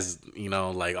 he has,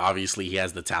 obviously he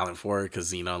has the talent for it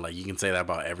because, you can say that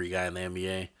about every guy in the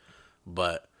NBA.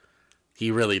 But he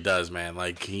really does, man.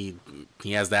 Like, he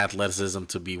has the athleticism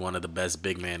to be one of the best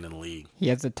big men in the league. He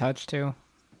has a touch, too.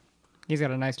 He's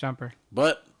got a nice jumper.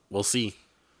 But we'll see.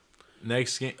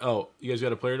 Next game. Oh, you guys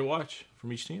got a player to watch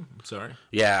from each team? I'm sorry.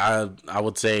 Yeah, I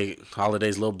would say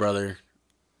Holiday's little brother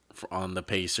on the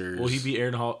Pacers. Will he be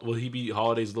Will he be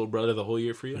Holiday's little brother the whole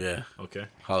year for you? Yeah. Okay.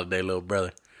 Holiday little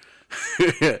brother.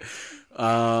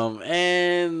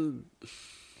 And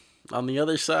on the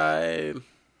other side,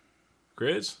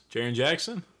 Grizz, Jaren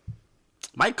Jackson.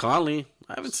 Mike Conley.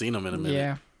 I haven't seen him in a minute.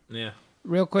 Yeah. Yeah.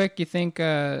 Real quick, you think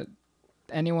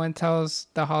anyone tells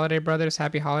the Holiday brothers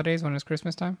happy holidays when it's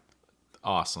Christmas time?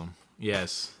 Awesome.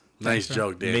 Yes. Nice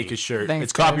joke, Danny. Make a shirt. Thanks,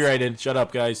 It's guys. copyrighted. Shut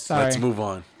up, guys. Sorry. Let's move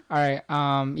on. All right.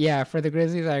 Yeah, for the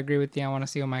Grizzlies, I agree with you. I want to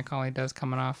see what Mike Conley does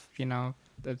coming off,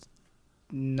 that's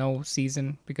no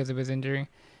season because of his injury.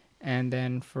 And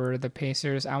then for the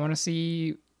Pacers, I want to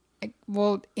see,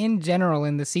 well, in general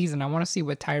in the season, I want to see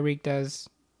what Tyreek does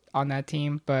on that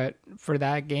team. But for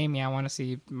that game, yeah, I want to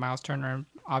see Miles Turner and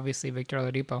obviously Victor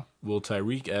Oladipo. Will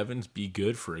Tyreek Evans be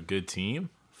good for a good team?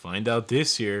 Find out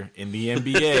this year in the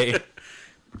NBA.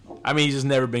 I mean, he's just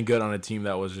never been good on a team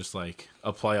that was just like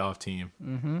a playoff team.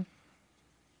 Mm-hmm.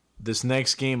 This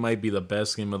next game might be the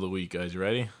best game of the week, guys. You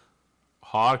ready?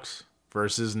 Hawks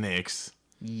versus Knicks.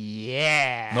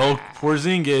 Yeah. No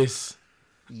Porzingis.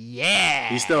 Yeah.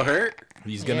 He's still hurt?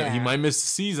 He Yeah. might miss the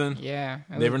season. Yeah.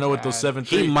 it Never was know what those bad. 7-3.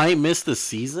 He might miss the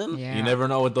season? Yeah. You never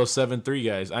know with those 7-3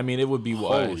 guys. I mean, it would be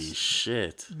wise. Holy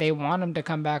shit. They want him to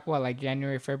come back, like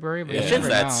January, February? But Yeah. you If never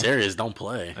it's that know. serious, don't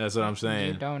play. That's what I'm You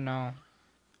saying. don't know.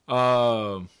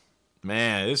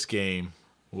 Man, this game.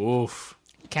 Oof.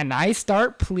 Can I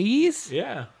start, please?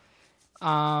 Yeah.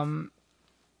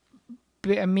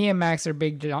 Me and Max are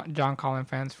big John Collins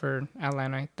fans for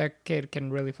Atlanta. That kid can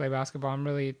really play basketball. I'm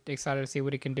really excited to see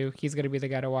what he can do. He's going to be the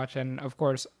guy to watch. And, of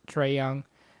course, Trae Young.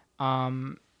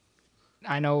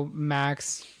 I know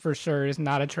Max, for sure, is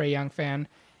not a Trae Young fan,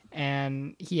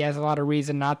 and he has a lot of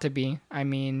reason not to be. I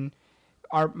mean,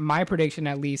 my prediction,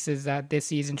 at least, is that this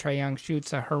season Trae Young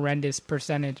shoots a horrendous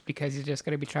percentage because he's just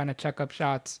going to be trying to chuck up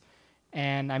shots.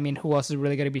 And, I mean, who else is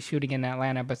really going to be shooting in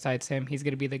Atlanta besides him? He's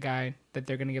going to be the guy that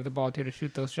they're going to give the ball to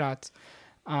shoot those shots.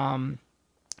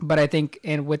 But I think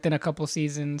within a couple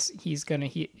seasons, he's going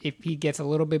to, if he gets a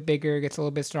little bit bigger, gets a little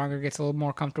bit stronger, gets a little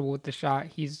more comfortable with the shot,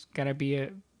 he's going to be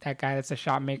that guy that's a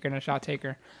shot maker and a shot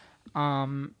taker.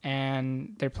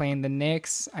 And they're playing the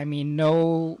Knicks. I mean,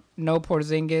 no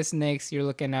Porzingis Knicks. You're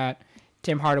looking at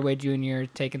Tim Hardaway Jr.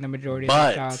 taking the majority of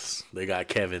the shots. They got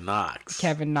Kevin Knox.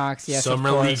 Kevin Knox, yes, Summer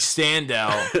of course. League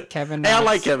standout. Kevin Hey, Knox. I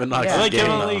like Kevin Knox. Yeah. I like Game,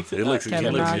 Kevin though. Knox. It looks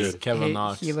Kevin looks Knox. good. Kevin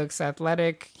Knox. He looks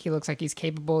athletic. He looks like he's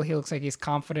capable. He looks like he's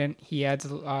confident. He adds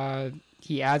a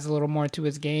little more to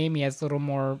his game. He has a little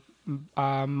more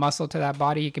muscle to that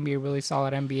body. He can be a really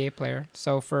solid NBA player.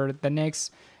 So for the Knicks,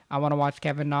 I want to watch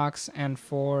Kevin Knox, and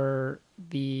for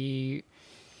the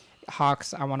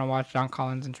Hawks, I want to watch John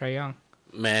Collins and Trae Young.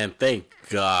 Man, thank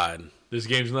God. This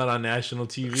game's not on national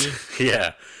TV.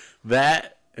 Yeah.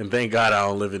 That, and thank God I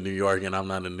don't live in New York and I'm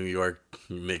not a New York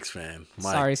Knicks fan.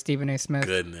 My Sorry, Stephen A. Smith.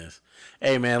 goodness.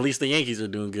 Hey, man, at least the Yankees are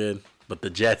doing good, but the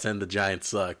Jets and the Giants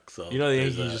suck. So You know the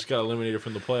there's Yankees that. just got eliminated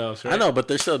from the playoffs, right? I know, but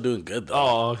they're still doing good, though.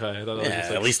 Oh, okay. I thought that was yeah, just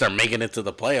like, at least they're making it to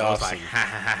the I playoffs. was like, and- ha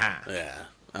ha ha ha. yeah.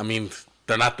 I mean,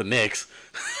 they're not the Knicks.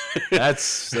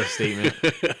 That's the statement.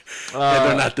 And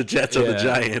they're not the Jets or the Yeah.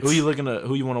 Giants. Who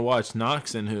you want to watch?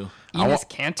 Knox and who? Enes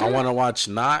Kanter? I want to watch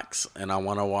Knox and I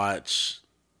want to watch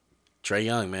Trae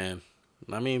Young, man.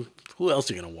 I mean, who else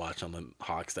are you going to watch on the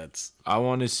Hawks that's I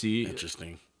want to see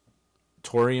interesting?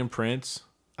 Torian Prince,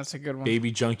 That's a good one.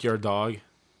 Baby Junkyard Dog.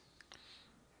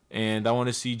 And I want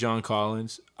to see John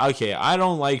Collins. Okay, I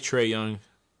don't like Trae Young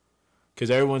because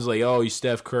everyone's like, oh, he's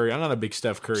Steph Curry. I'm not a big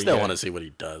Steph Curry Still guy. want to see what he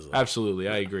does. though. Absolutely,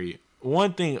 I agree.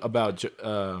 One thing about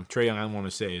Trae Young I want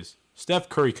to say is Steph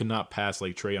Curry could not pass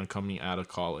like Trae Young coming out of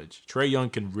college. Trae Young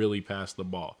can really pass the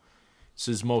ball. It's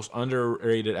his most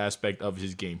underrated aspect of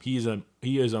his game. He is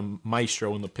a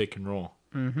maestro in the pick and roll.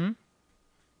 Mm-hmm.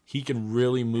 He can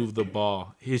really move the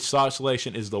ball. His shot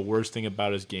selection is the worst thing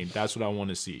about his game. That's what I want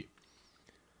to see.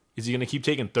 Is he going to keep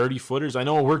taking 30-footers? I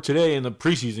know it worked today in the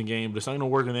preseason game, but it's not going to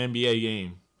work in the NBA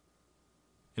game.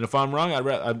 And if I'm wrong,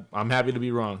 I'm happy to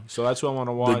be wrong. So that's what I want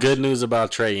to watch. The good news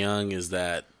about Trae Young is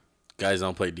that guys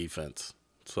don't play defense.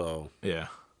 So Yeah.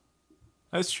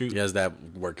 That's true. he has that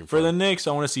working For the him. Knicks,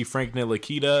 I want to see Frank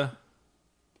Ntilikina.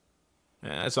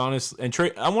 Yeah, that's honest. And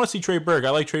I want to see Trey Burke. I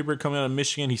like Trey Burke coming out of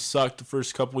Michigan. He sucked the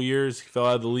first couple of years. He fell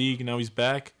out of the league, and now he's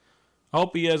back. I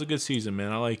hope he has a good season,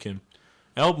 man. I like him.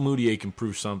 I hope Moutier can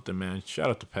prove something, man. Shout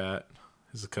out to Pat.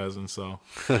 He's a cousin, so.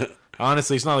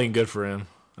 Honestly, it's not looking good for him.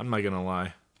 I'm not going to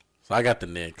lie. So I got the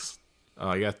Knicks.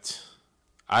 I'm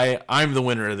the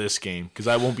winner of this game because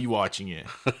I won't be watching it.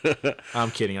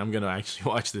 I'm kidding. I'm going to actually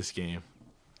watch this game.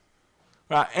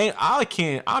 I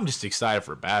can't. I'm just excited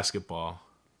for basketball,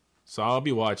 so I'll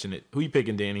be watching it. Who you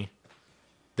picking, Danny?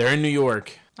 They're in New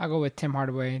York. I'll go with Tim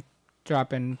Hardaway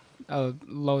dropping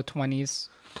low 20s.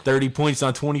 30 points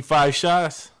on 25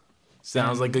 shots.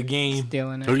 Sounds like a game.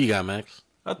 Stealing it. Who do you got, Max?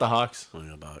 Not the Hawks. Oh,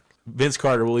 yeah, Doc. Vince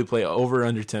Carter, will he play over or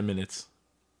under 10 minutes?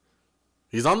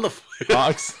 He's on the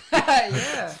Hawks.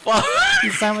 Yeah. Fuck.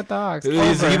 He's signed with the Hawks.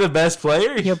 Is he the best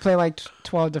player? He'll play like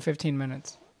 12 to 15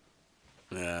 minutes.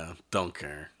 Yeah, don't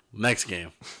care. Next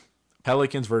game.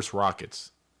 Pelicans versus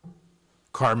Rockets.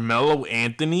 Carmelo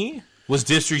Anthony was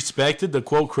disrespected, to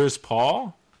quote Chris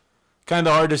Paul. Kind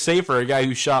of hard to say for a guy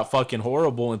who shot fucking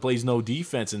horrible and plays no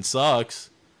defense and sucks.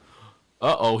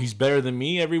 Uh-oh, he's better than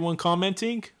me, everyone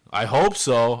commenting? I hope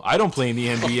so. I don't play in the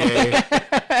NBA.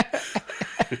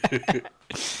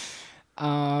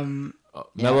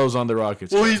 Melo's on the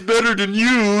Rockets. Well, he's better than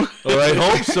you. Well, I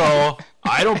hope so.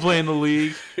 I don't play in the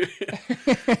league.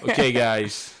 Okay,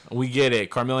 guys. We get it.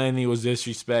 Carmelo Anthony was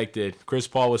disrespected. Chris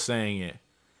Paul was saying it.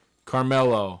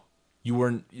 Carmelo,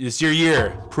 it's your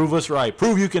year. Prove us right.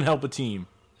 Prove you can help a team.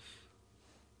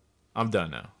 I'm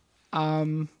done now.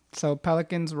 So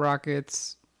Pelicans,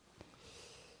 Rockets.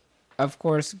 Of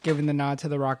course, giving the nod to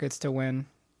the Rockets to win.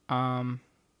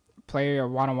 Player I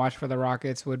want to watch for the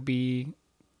Rockets would be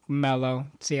Melo.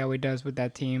 See how he does with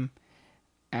that team.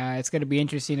 It's going to be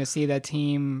interesting to see that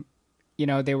team. You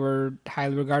know, they were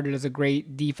highly regarded as a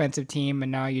great defensive team,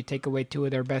 and now you take away two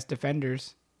of their best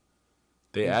defenders.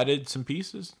 They added some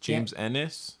pieces. James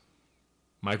Ennis.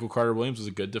 Michael Carter-Williams was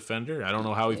a good defender. I don't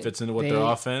know how he fits into their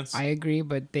offense. I agree,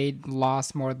 but they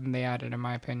lost more than they added, in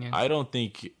my opinion. I don't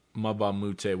think Mbah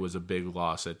Moute was a big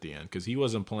loss at the end because he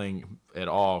wasn't playing at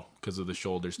all because of the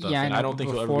shoulder stuff. Yeah, and I don't think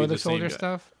he'll ever be the same guy.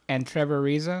 Stuff and Trevor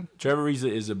Ariza. Trevor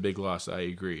Ariza is a big loss. I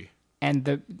agree.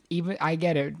 And I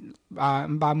get it.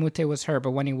 Mbah Moute was hurt,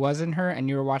 but when he wasn't hurt and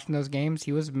you were watching those games,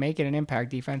 he was making an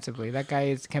impact defensively. That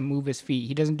guy can move his feet.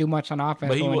 He doesn't do much on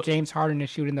offense, but when James Harden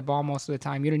is shooting the ball most of the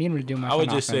time, you don't need him to do much on offense.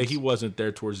 I would just say he wasn't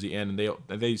there towards the end,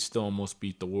 and they still almost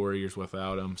beat the Warriors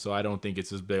without him, so I don't think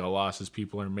it's as big a loss as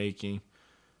people are making.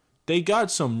 They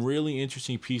got some really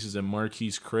interesting pieces in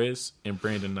Marquise Chris and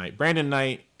Brandon Knight. Brandon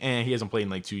Knight, he hasn't played in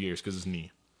like 2 years because his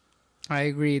knee. I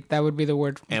agree. That would be the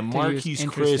word. And Marquise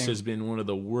Chris has been one of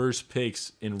the worst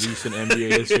picks in recent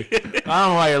NBA history. I don't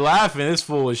know why you're laughing. This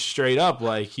fool is straight up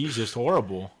like he's just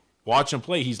horrible. Watch him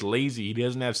play. He's lazy. He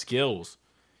doesn't have skills.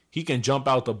 He can jump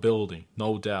out the building,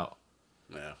 no doubt.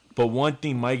 Yeah. But one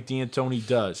thing Mike D'Antoni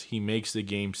does, he makes the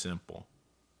game simple.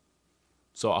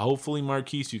 So hopefully,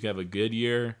 Marquise, you can have a good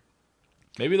year.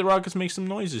 Maybe the Rockets make some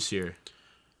noise this year.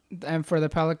 And for the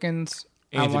Pelicans,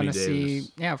 I want to see,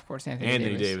 of course,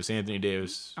 Anthony Davis.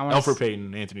 Elfrid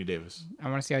Payton, Anthony Davis. I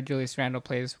want to see how Julius Randle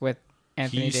plays with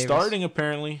Anthony Davis. He's starting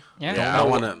apparently. Yeah, I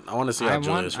want to see how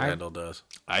Julius Randle does.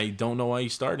 I don't know why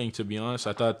he's starting, to be honest.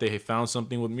 I thought they found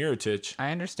something with Mirotic.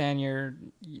 I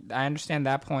understand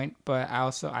that point, but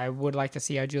I would like to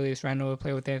see how Julius Randle would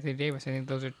play with Anthony Davis. I think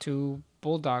those are two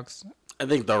bulldogs. I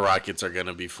think the Rockets are going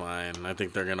to be fine. I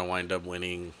think they're going to wind up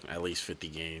winning at least 50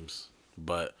 games.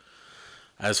 But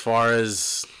as far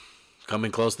as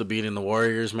coming close to beating the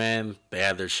Warriors, man, they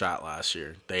had their shot last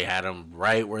year. They had them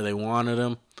right where they wanted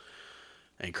them,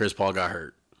 and Chris Paul got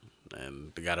hurt,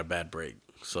 and they got a bad break.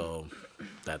 So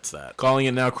that's that. Calling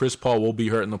it now, Chris Paul will be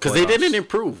hurt in the playoffs. Because they didn't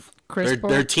improve.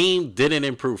 Their team didn't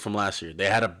improve from last year. They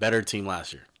had a better team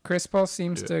last year. Chris Paul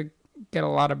seems to get a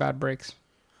lot of bad breaks.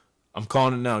 I'm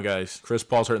calling it now, guys. Chris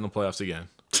Paul's hurt in the playoffs again.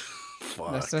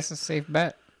 Fuck. That's a safe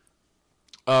bet.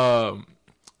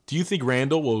 Do you think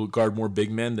Randall will guard more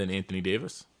big men than Anthony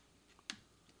Davis?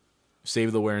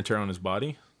 Save the wear and tear on his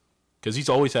body? Because he's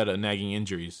always had nagging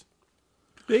injuries.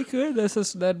 They could.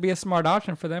 That'd be a smart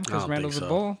option for them because Randall's a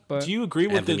bull. But do you agree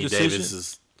with Anthony the decision?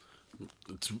 Davis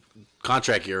it's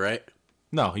contract year, right?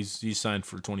 No, he's signed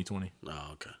for 2020. Oh,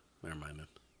 okay. Never mind then.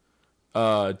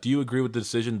 Do you agree with the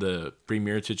decision to bring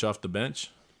Mirotic off the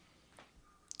bench?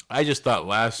 I just thought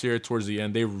last year, towards the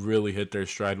end, they really hit their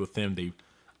stride with him. They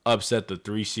upset the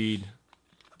 3 seed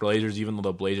Blazers, even though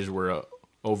the Blazers were an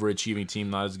overachieving team,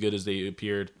 not as good as they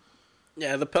appeared.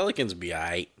 Yeah, the Pelicans be all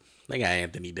right. They got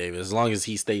Anthony Davis. As long as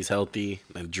he stays healthy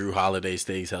and Drew Holiday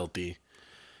stays healthy,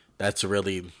 that's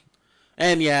really...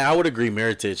 And yeah, I would agree,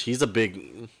 Mirotic, he's a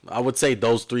big... I would say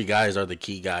those 3 guys are the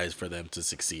key guys for them to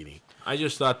succeeding. I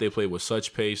just thought they played with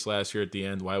such pace last year at the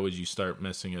end. Why would you start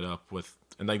messing it up with...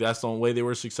 And that's the only way they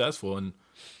were successful. And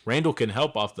Randall can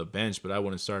help off the bench, but I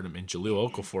wouldn't start him. And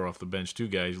Jahlil Okafor off the bench too,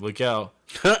 guys. Look out.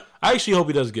 I actually hope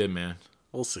he does good, man.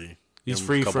 We'll see. He's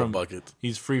free from buckets.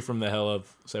 He's free from the hell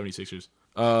of 76ers.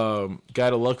 Guy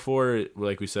to look for,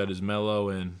 like we said, is Melo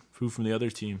and who from the other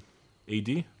team?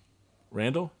 AD?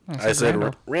 Randall? I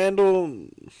said Randall.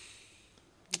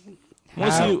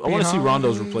 I want to see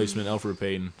Rondo's replacement, Elfrid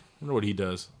Payton. I wonder what he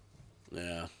does.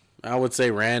 Yeah, I would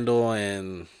say Randall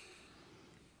and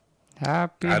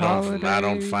Happy holidays.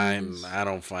 I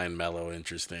don't find Melo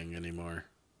interesting anymore.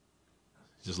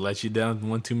 Just let you down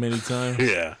one too many times.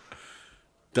 Yeah,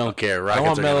 don't care. I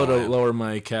want Rockets Melo to win. lower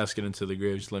my casket into the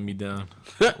grave. Just let me down.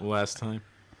 Last time.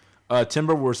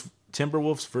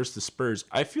 Timberwolves versus the Spurs.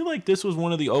 I feel like this was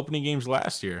one of the opening games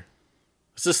last year.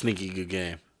 It's a sneaky good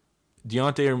game.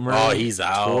 Deontay Murray he's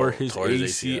out. tore his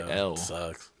his ACL.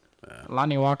 Sucks.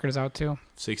 Lonnie Walker's out too.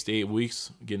 6 to 8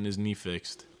 weeks getting his knee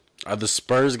fixed. Are the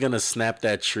Spurs gonna snap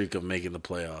that streak of making the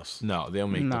playoffs? No, they'll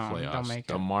make the No, playoffs. they'll make it.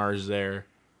 DeMar's there.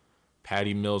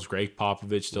 Patty Mills, Greg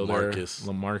Popovich still there.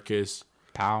 LaMarcus.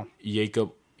 Pow.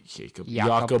 Jakob Jakob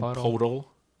Podol.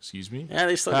 Excuse me. Yeah,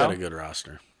 they still got a good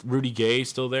roster. Rudy Gay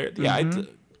still there. Yeah,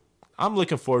 I'm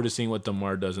looking forward to seeing what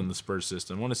DeMar does in the Spurs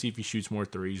system. I want to see if he shoots more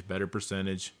threes, better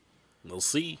percentage. We'll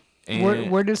see.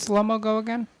 And Where does Slow-Mo go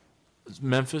again?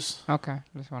 Memphis. Okay,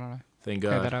 just wanted to Thank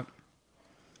clear God. that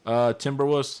up.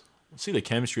 Timberwolves. See the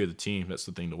chemistry of the team. That's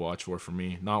the thing to watch for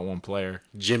me. Not one player.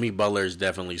 Jimmy Butler is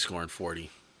definitely scoring 40.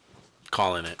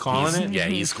 Calling it. Yeah,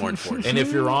 he's scoring 40. And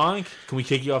if you're wrong, can we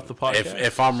kick you off the podcast?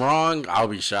 If I'm wrong, I'll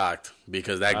be shocked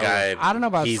because that guy. I don't know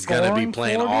about he's gonna be scoring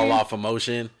playing 40. all off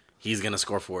emotion. He's gonna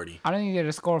score 40. I don't think he's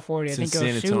gonna score 40. I It's think in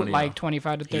he'll San shoot Antonio. like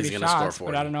 25 to 30 He's gonna score shots,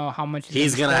 40. but I don't know how much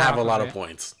He's gonna have a lot of it.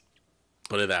 points.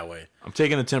 Put it that way. I'm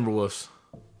taking the Timberwolves.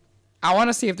 I want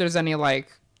to see if there's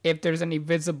any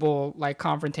visible like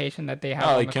confrontation that they have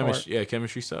on the court.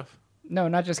 Chemistry stuff. No,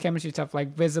 not just chemistry stuff,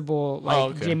 like visible, like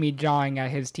okay. Jimmy jawing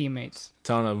at his teammates,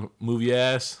 Telling them move your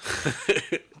ass.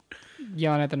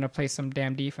 yelling at them to play some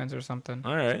damn defense or something.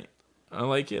 All right, I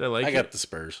like it. I got the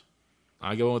Spurs.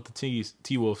 I go with the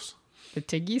T-Wolves. The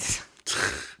Tiggies.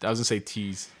 I was gonna say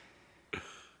T's.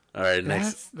 All right,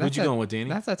 next. Who'd you going with, Danny?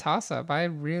 That's a toss-up. I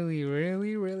really,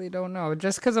 really, really don't know.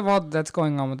 Just because of all that's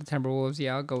going on with the Timberwolves,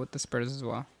 yeah, I'll go with the Spurs as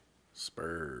well.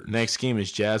 Spurs. Next game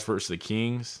is Jazz versus the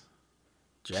Kings.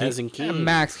 Jazz and Kings.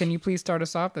 Max, can you please start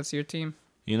us off? That's your team.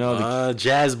 You know,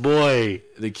 Jazz boy.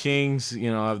 the Kings,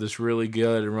 have this really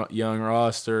good young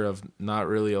roster of not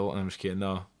really. I'm just kidding.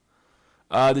 No,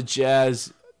 the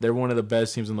Jazz, they're one of the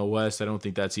best teams in the West. I don't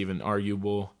think that's even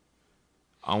arguable.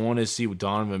 I want to see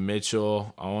Donovan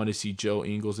Mitchell. I want to see Joe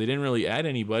Ingles. They didn't really add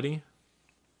anybody.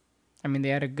 I mean, they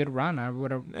had a good run. I would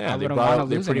have. Yeah, they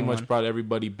pretty much brought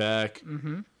everybody back.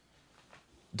 Mm-hmm.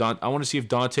 I want to see if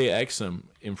Dante Exum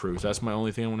improves. That's my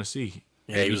only thing I want to see.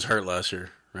 Yeah, he was hurt last year,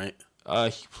 right?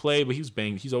 He played, but he was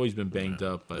banged. He's always been banged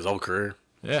up. But His whole career.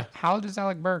 yeah, How old is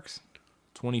Alec Burks?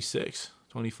 26,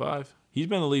 25. He's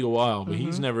been in the league a while, but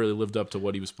he's never really lived up to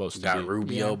what he was supposed to Got be.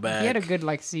 Rubio back. He had a good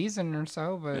season or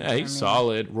so, but Yeah, he's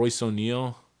solid. Royce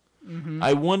O'Neal.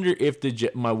 I wonder if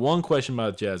my one question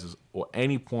about Jazz is, at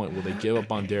any point will they give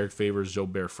up on Derek Favors, Joe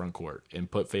Bear front court and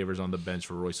put Favors on the bench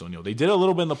for Royce O'Neal? They did a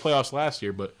little bit in the playoffs last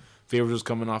year, but Favors was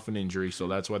coming off an injury, so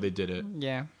that's why they did it.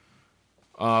 Yeah.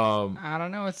 I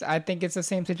don't know. I think it's the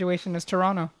same situation as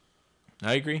Toronto.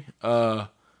 I agree. The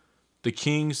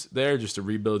Kings, they're just a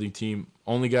rebuilding team.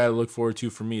 Only guy to look forward to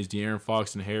for me is De'Aaron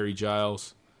Fox and Harry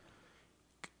Giles.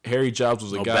 Harry Giles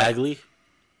was a guy. Bagley?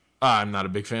 I'm not a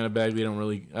big fan of Bagley.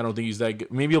 I don't think he's that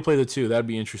good. Maybe he'll play the 2. That'd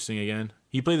be interesting again.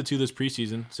 He played the 2 this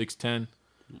preseason, 6'10".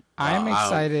 I'm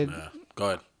excited. Go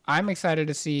ahead. I'm excited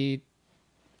to see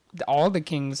all the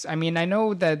Kings. I mean, I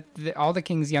know that all the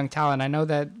Kings' young talent, I know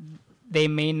that they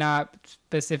may not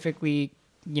specifically,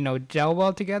 gel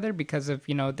well together because of,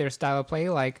 their style of play,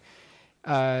 like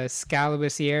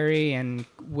Scalabrine and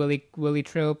Willie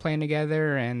Trill playing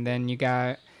together, and then you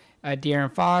got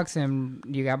De'Aaron Fox, and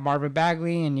you got Marvin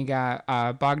Bagley, and you got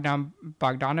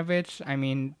Bogdanovich. I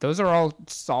mean, those are all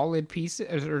solid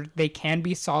pieces, or they can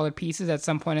be solid pieces at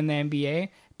some point in the NBA,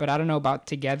 but I don't know about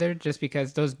together just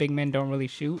because those big men don't really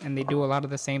shoot, and they do a lot of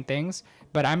the same things.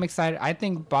 But I'm excited. I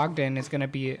think Bogdan is going to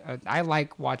be I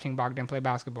like watching Bogdan play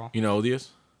basketball. You know who he is?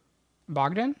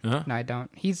 Bogdan? Uh-huh. No, I don't.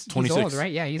 He's 26. old,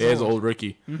 right? Yeah, he's an old. old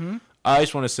rookie. Mm-hmm. I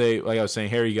just want to say, like I was saying,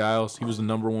 Harry Giles, he was the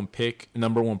number one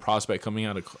prospect coming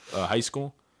out of high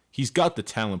school. He's got the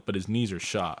talent, but his knees are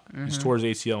shot. He's tore his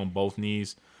ACL on both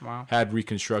knees. Wow. Had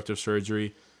reconstructive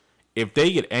surgery. If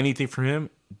they get anything from him,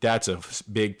 that's a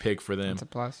big pick for them. That's a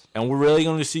plus. And we're really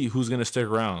going to see who's going to stick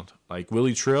around. Like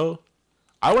Willie Trill,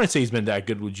 I wouldn't say he's been that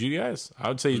good with you guys. I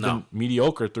would say he's been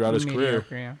mediocre throughout his career.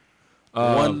 Yeah.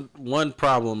 One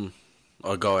problem.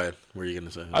 Oh, go ahead. What are you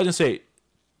gonna say? I was gonna say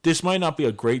this might not be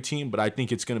a great team, but I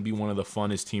think it's gonna be one of the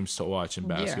funnest teams to watch in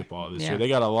basketball this year. They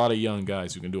got a lot of young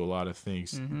guys who can do a lot of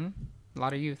things. Mm-hmm. A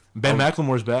lot of youth. Ben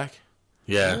McLemore's back.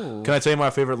 Yeah. Ooh. Can I tell you my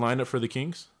favorite lineup for the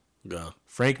Kings? Go.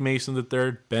 Frank Mason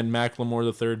III, Ben McLemore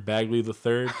III, Bagley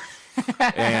III,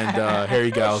 and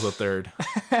Harry Giles III.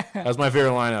 That's my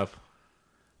favorite lineup.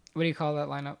 What do you call that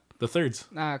lineup? The thirds.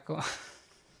 Ah, cool.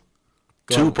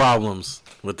 Two problems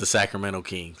with the Sacramento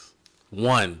Kings.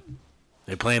 One,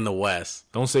 they play in the West.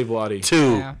 Don't say Vladi.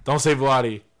 Two, Yeah. Don't say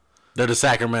Vladi. they're the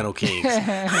Sacramento Kings.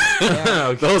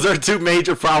 Those are two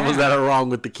major problems that are wrong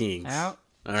with the Kings. Yeah.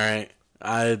 All right.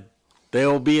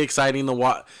 They'll be exciting to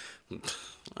watch.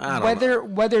 I don't know.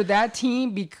 Whether that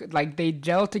team they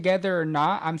gel together or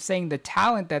not, I'm saying the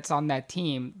talent that's on that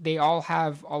team, they all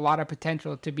have a lot of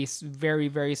potential to be very,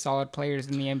 very solid players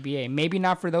in the NBA. Maybe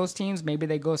not for those teams, maybe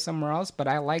they go somewhere else. But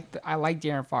I like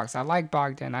De'Aaron Fox, I like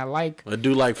Bogdan, I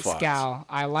do like Fox. Scal,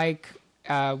 I like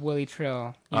Willie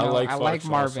Trill. I like I Fox like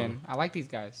Marvin. also. I like these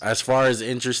guys. As far as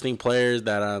interesting players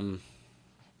that I'm,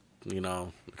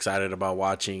 excited about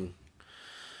watching,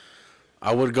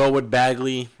 I would go with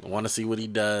Bagley. I want to see what he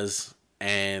does.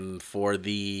 And for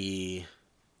the...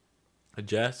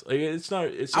 Jazz?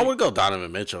 I would go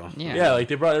Donovan Mitchell. Yeah, like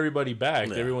they brought everybody back.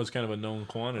 Yeah. Everyone's kind of a known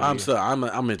quantity.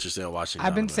 I'm interested in watching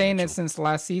I've been Donovan saying Mitchell. it since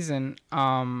last season.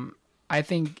 I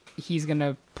think he's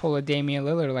gonna pull a Damian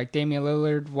Lillard. Like Damian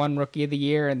Lillard won Rookie of the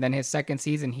Year, and then his second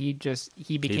season, he became.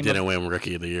 He didn't win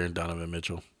Rookie of the Year in Donovan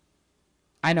Mitchell.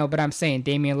 I know, but I'm saying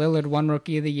Damian Lillard won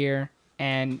Rookie of the Year,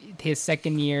 and his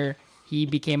second year he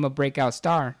became a breakout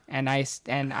star. And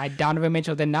Donovan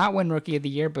Mitchell did not win Rookie of the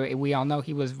Year, but we all know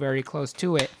he was very close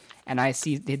to it. And I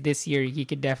see this year he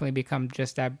could definitely become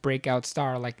just that breakout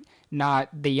star, like not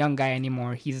the young guy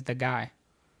anymore. He's the guy.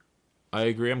 I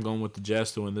agree. I'm going with the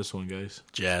Jazz to win this one, guys.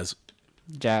 Jazz.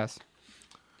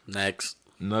 Next.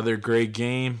 Another great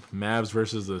game. Mavs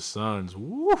versus the Suns.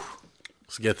 Woo!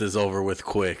 Let's get this over with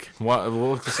quick.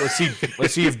 Let's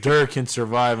see if Dirk can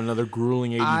survive another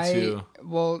grueling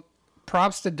 82.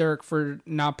 Props to Dirk for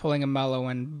not pulling a Melo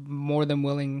and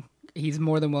he's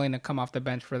more than willing to come off the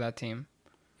bench for that team.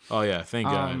 Oh yeah, thank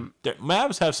God.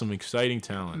 Mavs have some exciting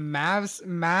talent.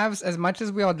 Mavs, as much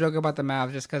as we all joke about the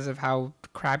Mavs just because of how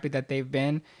crappy that they've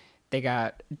been, they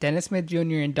got Dennis Smith Jr.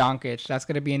 and Doncic. That's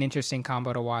going to be an interesting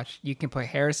combo to watch. You can put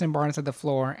Harrison Barnes at the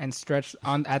floor and stretch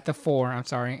at the four.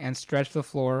 And stretch the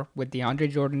floor with DeAndre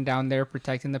Jordan down there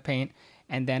protecting the paint,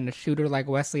 and then a shooter like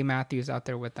Wesley Matthews out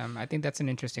there with them. I think that's an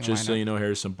interesting Just lineup. so you know,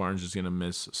 Harrison Barnes is going to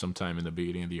miss some time in the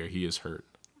beginning of the year. He is hurt.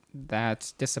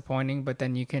 That's disappointing, but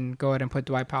then you can go ahead and put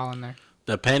Dwight Powell in there.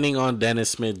 Depending on Dennis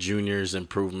Smith Jr.'s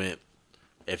improvement,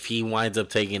 if he winds up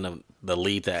taking the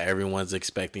lead that everyone's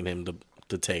expecting him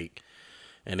to take,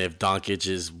 and if Doncic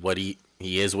is what he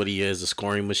is, a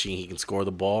scoring machine, he can score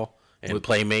the ball and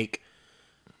play make,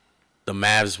 the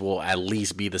Mavs will at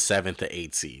least be the 7th to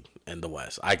 8th seed in the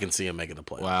West. I can see him making the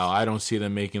playoffs. Wow, I don't see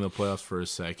them making the playoffs for a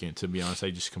second. To be honest, I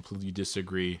just completely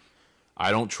disagree.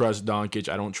 I don't trust Doncic.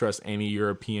 I don't trust any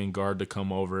European guard to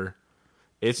come over.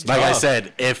 It's like tough. I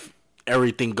said, if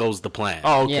everything goes to plan.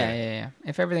 Oh, okay. Yeah.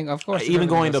 If everything, of course. Even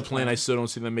going to plan, I still don't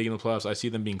see them making the playoffs. I see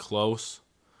them being close.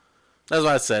 That's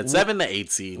what I said. 7 to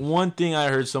 8 seed. One thing I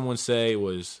heard someone say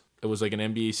was, it was like an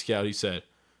NBA scout. He said,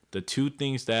 the two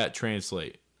things that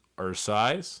translate are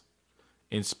size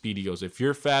and speed. He goes, if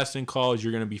you're fast in college,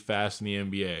 you're going to be fast in the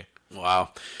NBA. Wow.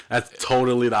 That's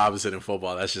totally the opposite in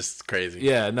football. That's just crazy.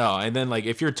 Yeah, no. And then, like,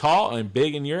 if you're tall and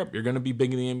big in Europe, you're going to be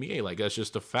big in the NBA. Like, that's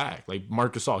just a fact. Like,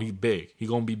 Marc Gasol, he's big. He's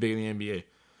going to be big in the NBA.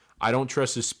 I don't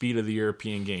trust the speed of the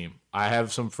European game. I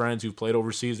have some friends who played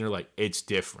overseas, and they're like, it's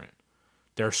different.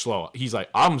 They're slow. He's like,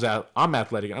 I'm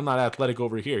athletic. I'm not athletic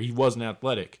over here. He wasn't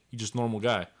athletic. He's just a normal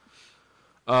guy.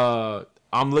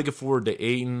 I'm looking forward to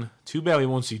Ayton. Too bad we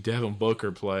won't see Devin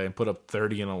Booker play and put up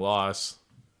 30 in a loss.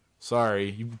 Sorry,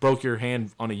 you broke your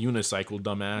hand on a unicycle,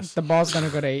 dumbass. The ball's going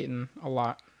to go to Ayton a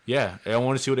lot. Yeah, I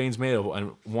want to see what Ayton's made of.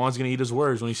 And Juan's going to eat his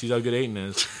words when he sees how good Ayton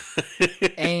is.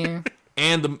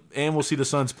 And we'll see the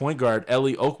Suns' point guard,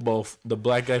 Elie Oakbo, the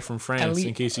black guy from France,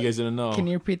 in case you guys didn't know. Can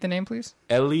you repeat the name, please?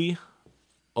 Elie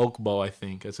Oakbo, I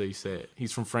think. That's how you say it.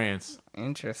 He's from France.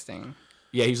 Interesting.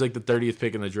 Yeah, he's like the 30th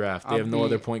pick in the draft. They have no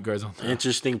other point guards on there.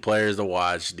 Interesting players to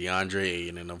watch. DeAndre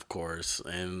Ayton, of course,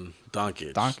 and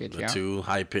Doncic. The two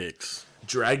high picks.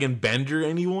 Dragon Bender,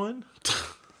 anyone?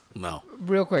 No.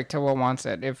 Real quick to what Juan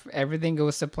said. If everything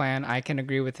goes to plan, I can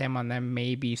agree with him on them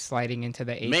maybe sliding into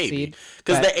the 8th seed.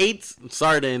 Because the 8th,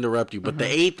 sorry to interrupt you, but the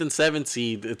 8th and 7th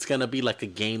seed, it's going to be like a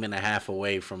game and a half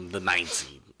away from the 9th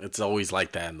seed. It's always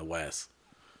like that in the West.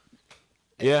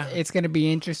 Yeah. It's going to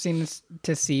be interesting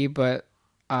to see, but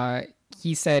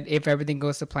he said if everything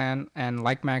goes to plan, and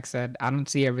like Max said, I don't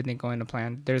see everything going to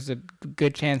plan. There's a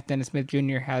good chance Dennis Smith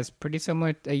Jr. has pretty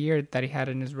similar a year that he had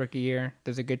in his rookie year.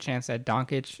 There's a good chance that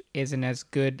Doncic isn't as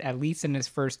good, at least in his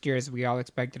first year, as we all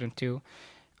expected him to.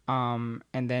 And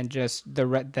then just the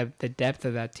depth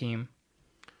of that team.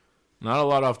 Not a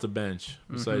lot off the bench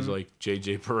besides like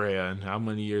JJ Perea. And how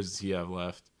many years does he have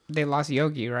left? They lost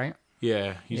Yogi, right?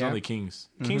 Yeah, he's on the Kings.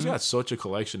 Kings got such a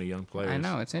collection of young players. I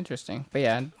know, it's interesting. But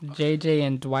yeah, JJ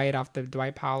and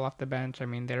Dwight Powell off the bench. I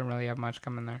mean, they don't really have much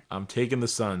coming there. I'm taking the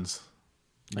Suns.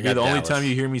 I Be got the only Dallas. time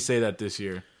you hear me say that this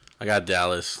year. I got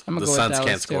Dallas. I'm The gonna go with Suns Dallas,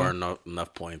 can't score too.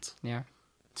 enough points. Yeah.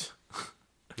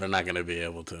 They're not going to be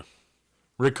able to.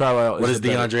 Rick Carlisle. What is the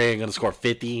better- DeAndre going to score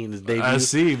 50 in his debut? I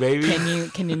see, baby.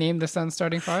 Can you name the Suns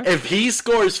starting five? If he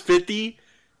scores 50,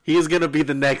 he is going to be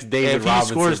the next David If he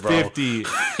Robinson, scores bro. 50,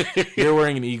 you're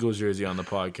wearing an Eagles jersey on the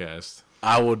podcast.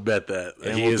 I would bet that.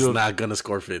 And He we'll is do it. not going to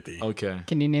score 50. Okay.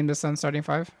 Can you name the Suns starting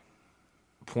five?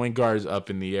 Point guards up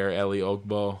in the air. Ellie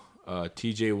Ogbo,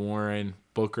 TJ Warren,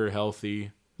 Booker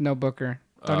healthy. No Booker.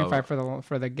 Starting five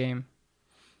for the game.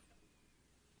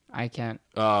 I can't.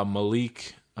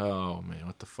 Malik. Oh, man.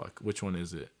 What the fuck? Which one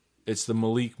is it? It's the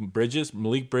Malik Bridges.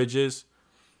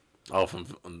 Oh, from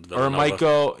Or Villanova.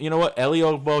 Michael. You know what? Ellie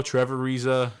Ogbo, Trevor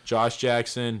Ariza, Josh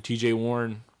Jackson, TJ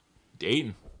Warren,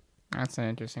 Dayton. That's an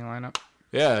interesting lineup.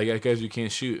 Yeah, I got guys who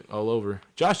can't shoot all over.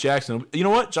 Josh Jackson. You know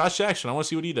what? Josh Jackson. I want to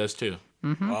see what he does too.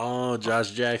 Oh,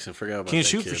 Josh Jackson. Forgot about Can't that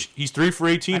shoot. kid. He's 3 for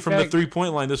 18 I from feel the like-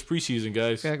 3-point line this preseason,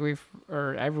 guys. I feel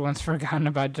like everyone's forgotten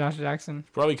about Josh Jackson.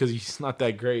 Probably because he's not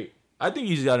that great. I think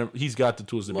he's got the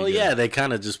tools to Well, be good. yeah, they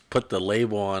kind of just put the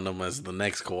label on him as the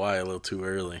next Kawhi a little too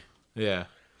early. Yeah.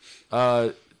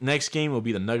 Next game will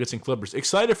be the Nuggets and Clippers.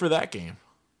 Excited for that game.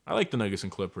 I like the Nuggets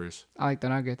and Clippers. I like the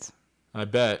Nuggets. I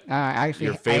bet. Actually,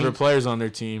 Your favorite players on their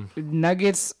team.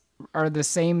 Nuggets are the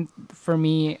same for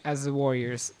me as the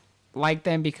Warriors. Like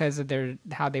them because of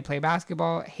how they play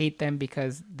basketball. Hate them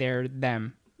because they're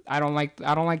them. I don't like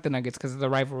the Nuggets because of the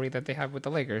rivalry that they have with the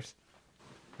Lakers.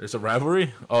 There's a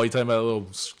rivalry? Oh, you talking about a little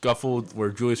scuffle where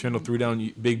Julius Randle threw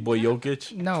down big boy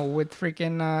Jokic? No, with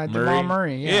freaking Jamal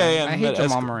Murray. Yeah, I hate that's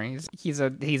Jamal cool. Murray. He's a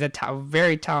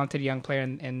very talented young player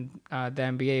in the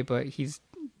NBA, but he's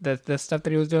the stuff that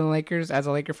he was doing in the Lakers. As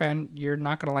a Laker fan, you're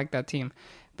not gonna like that team.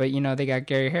 But they got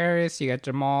Gary Harris, you got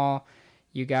Jamal,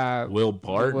 you got Will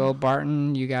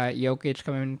Barton, you got Jokic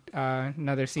coming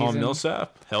another season. Paul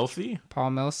Millsap, healthy. Paul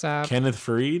Millsap. Kenneth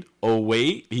Faried. Oh,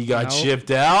 wait. He got Nope.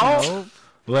 shipped out. Nope.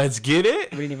 Let's get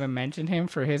it. We didn't even mention him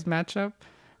for his matchup.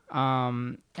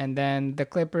 And then the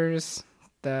Clippers,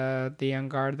 the young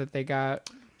guard that they got.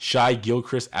 Shai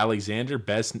Gilchrist Alexander,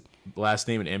 best last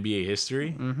name in NBA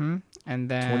history. And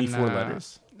then 24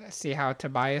 letters. See how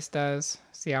Tobias does.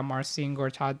 See how Marcin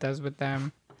Gortat does with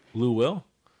them. Lou Will.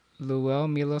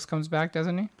 Milos comes back,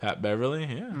 doesn't he? Pat Beverly. Yeah.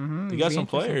 They It'll got be some interesting.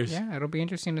 players. Yeah, it'll be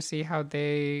interesting to see how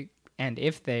they and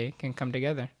if they can come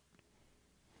together.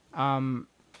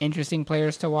 Interesting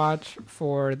players to watch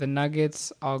for the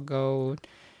Nuggets. I'll go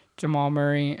Jamal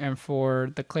Murray, and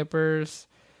for the Clippers,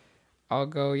 I'll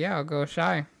go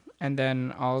Shai, and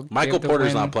then I'll Michael give the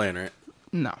Porter's win- not playing, right?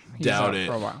 No, he's Doubt out it.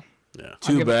 for a while. Yeah.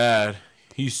 Too bad.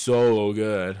 He's so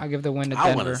good. I'll give the win to I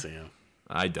want Denver. to see him.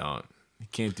 I don't. He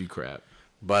can't do crap.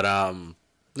 But,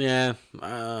 yeah.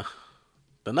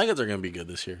 The Nuggets are going to be good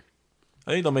this year.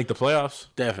 I think they'll make the playoffs.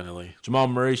 Definitely. Jamal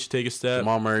Murray should take a step.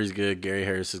 Jamal Murray's good. Gary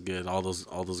Harris is good. All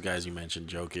those guys you mentioned,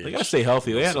 Jokic. They got to stay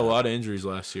healthy. They had a lot of injuries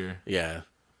last year. Yeah.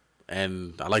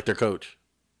 And I like their coach.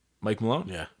 Mike Malone?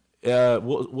 Yeah.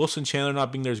 Wilson Chandler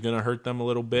not being there is going to hurt them a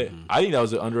little bit. I think that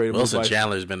was an underrated Wilson move by-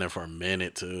 Chandler's been there for a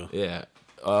minute, too. Yeah.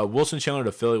 Wilson Chandler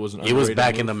to Philly was an He was underrated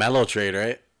back move. in the Melo trade,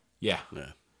 right? Yeah.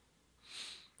 Yeah.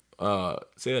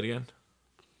 Say that again.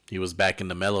 He was back in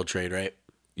the Melo trade, right?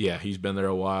 Yeah, he's been there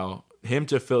a while. Him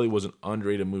to Philly was an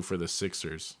underrated move for the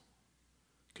Sixers.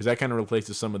 Because that kind of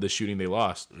replaces some of the shooting they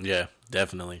lost. Yeah,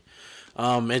 definitely.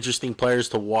 Interesting players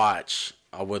to watch.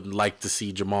 I would like to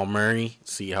see Jamal Murray,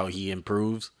 see how he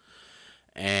improves.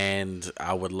 And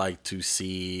I would like to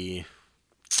see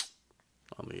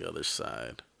on the other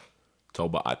side.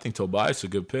 I think Tobias is a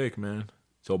good pick, man.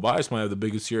 Tobias might have the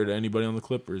biggest year to anybody on the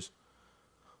Clippers.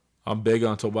 I'm big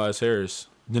on Tobias Harris.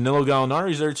 Danilo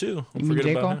Gallinari's there, too. Don't You mean forget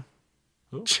J. about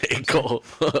Cole? him. J. Cole.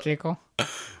 J. Cole.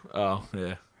 Oh,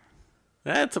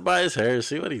 yeah. Tobias Harris,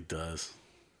 see what he does.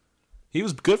 He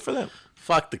was good for them.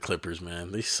 Fuck the Clippers,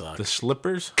 man. They suck. The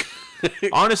Slippers.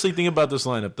 Honestly, think about this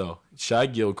lineup, though. Shai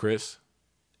Gilchrist,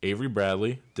 Avery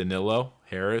Bradley, Danilo,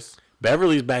 Harris,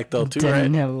 Beverly's back, though, too, right?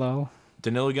 Danilo.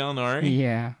 Danilo Gallinari.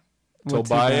 Yeah. What's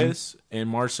he Tobias, and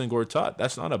Marcin Gortat.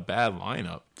 That's not a bad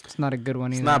lineup. It's not a good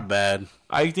one either. It's not bad.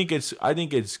 I think it's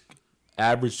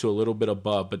average to a little bit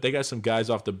above, but they got some guys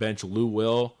off the bench. Lou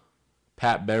Will,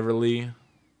 Pat Beverly.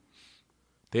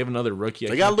 They have another rookie.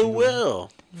 They got Lou Will.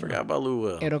 Forgot about Lou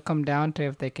Will. It'll come down to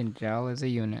if they can gel as a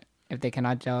unit. If they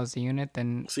cannot gel as a unit,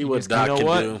 then See you what just Doc You know can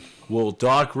what? do. Will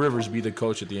Doc Rivers be the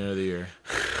coach at the end of the year?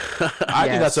 I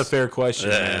think that's a fair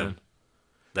question, Yeah. man.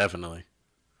 Definitely.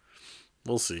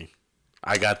 We'll see.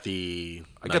 I got the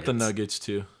Nuggets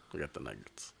too. I got the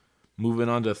Nuggets. Moving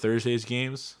on to Thursday's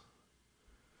games.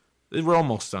 We're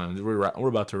almost done. We're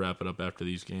about to wrap it up after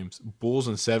these games. Bulls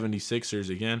and 76ers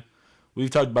again. We've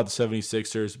talked about the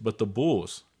 76ers, but the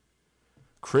Bulls.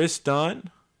 Chris Dunn,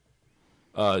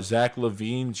 Zach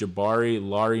LaVine, Jabari,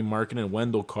 Larry Markin, and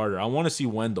Wendell Carter. I want to see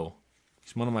Wendell.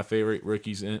 He's one of my favorite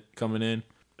rookies coming in.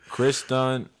 Chris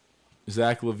Dunn,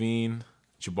 Zach LaVine,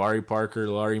 Jabari Parker,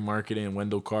 Larry Markin, and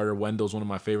Wendell Carter. Wendell's one of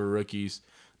my favorite rookies.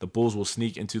 The Bulls will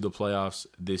sneak into the playoffs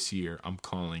this year. I'm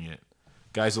calling it.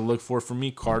 Guys to look for me,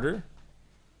 Carter,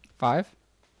 5.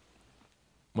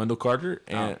 Wendell Carter,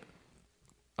 and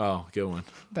good one.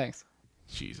 Thanks.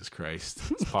 Jesus Christ.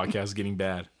 This podcast is getting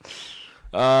bad.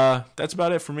 That's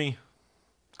about it for me.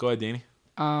 Go ahead, Danny.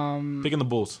 Picking the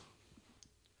Bulls.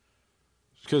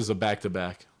 Because it's a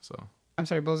back-to-back. So I'm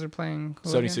sorry, Bulls are playing who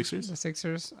again? 76ers? The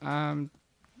Sixers.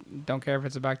 Don't care if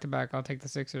it's a back-to-back. I'll take the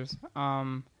Sixers.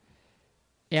 Like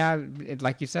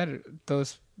you said,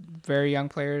 those very young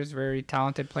players, very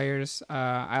talented players.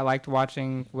 I liked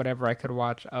watching whatever I could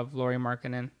watch of Lauri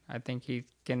Markkanen. I think he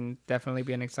can definitely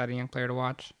be an exciting young player to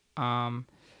watch. But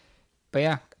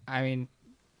yeah, I mean,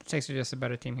 Sixers are just a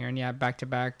better team here. And yeah,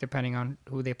 back-to-back, depending on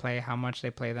who they play, how much they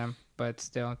play them. But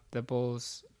still, the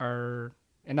Bulls are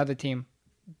another team.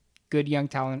 Good young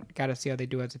talent. Got to see how they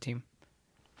do as a team.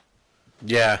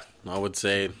 Yeah, I would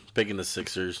say picking the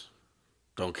Sixers.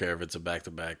 Don't care if it's a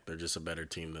back-to-back. They're just a better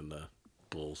team than the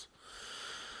Bulls.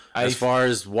 As far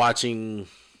as an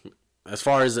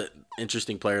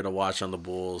interesting player to watch on the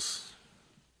Bulls,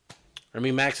 I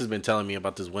mean, Max has been telling me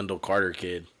about this Wendell Carter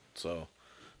kid, so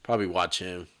probably watch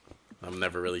him. I've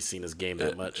never really seen his game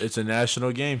that much. It's a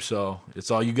national game, so it's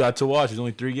all you got to watch. There's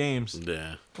only 3 games.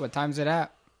 Yeah. What time's it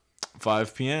at?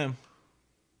 5 p.m.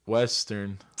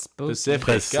 Western. Spooky.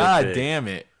 Pacific. God damn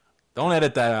it. Don't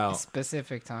edit that out.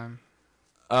 Specific time.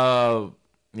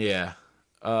 Yeah.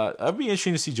 That'd be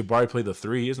interesting to see Jabari play the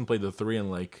 3. He hasn't played the 3 in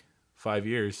like 5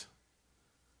 years.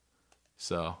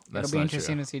 So that's It'll be not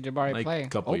interesting true. to see Jabari Like play. a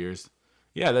couple years.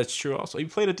 Yeah, that's true also. He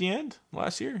played at the end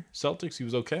last year. Celtics, he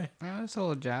was okay. Yeah, that's a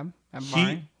little jab at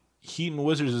Barry. Heat and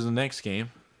Wizards is the next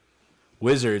game.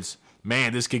 Wizards,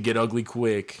 man, this could get ugly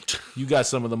quick. You got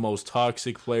some of the most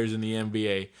toxic players in the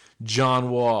NBA. John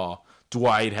Wall,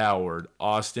 Dwight Howard,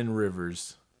 Austin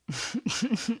Rivers.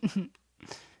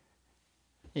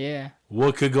 Yeah.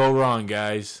 What could go wrong,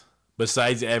 guys?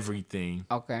 Besides everything.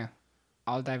 Okay.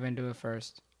 I'll dive into it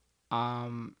first.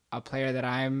 A player that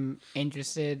I'm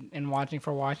interested in watching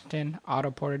for Washington,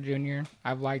 Otto Porter Jr.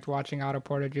 I've liked watching Otto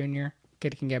Porter Jr.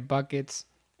 Kid can get buckets,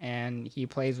 and he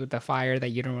plays with the fire that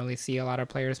you don't really see a lot of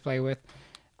players play with,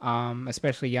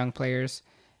 especially young players.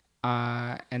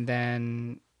 And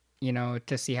then,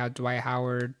 to see how Dwight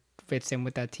Howard fits in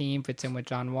with that team, fits in with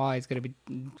John Wall. He's going to be,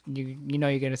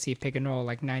 you're going to see pick and roll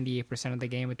like 98% of the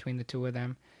game between the two of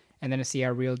them. And then to see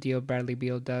how real deal Bradley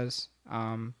Beal does.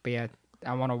 But yeah,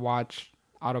 I want to watch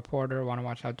Otto Porter. I want to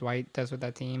watch how Dwight does with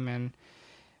that team. And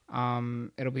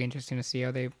it'll be interesting to see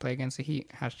how they play against the Heat.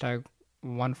 #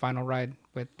 one final ride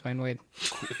with Dwayne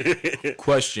Wade.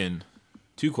 Question.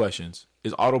 2 questions.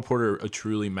 Is Otto Porter a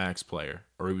truly max player,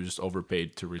 or he was just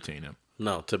overpaid to retain him?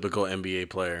 No, typical NBA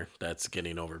player that's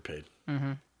getting overpaid.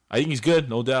 Mm-hmm. I think he's good,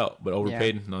 no doubt, but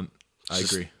overpaid, none. I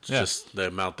agree. It's just the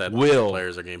amount that Will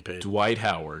players are getting paid. Dwight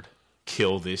Howard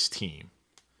kill this team?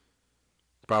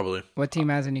 Probably. What team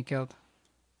hasn't he killed?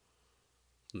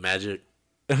 Magic.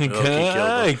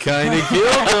 I kind of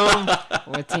killed him.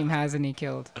 What team hasn't he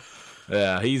killed?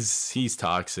 Yeah, he's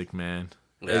toxic, man.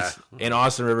 Yeah. And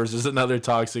Austin Rivers is another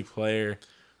toxic player.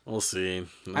 We'll see.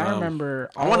 I remember.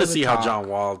 I want to all the see how talk- John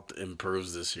Wall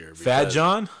improves this year. Fat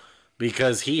John?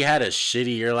 Because he had a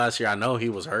shitty year last year. I know he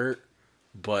was hurt,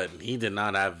 but he did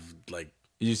not have like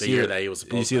Did the year that he was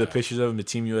supposed to. You see the have. pictures of him at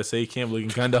Team USA camp looking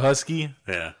kind of husky?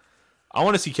 Yeah. I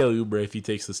want to see Kelly Oubre if he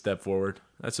takes the step forward.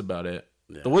 That's about it.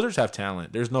 Yeah. The Wizards have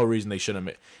talent. There's no reason they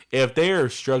shouldn't. If they are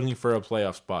struggling for a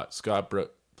playoff spot, Scott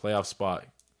Brooks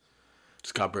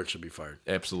should be fired.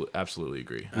 Absolutely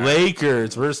agree.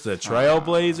 Lakers versus the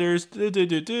Trailblazers.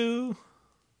 Do.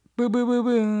 Boo boo boo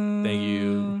boo. Thank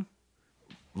you.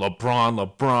 LeBron.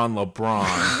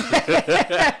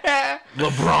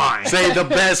 LeBron. Say the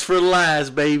best for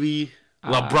last, baby.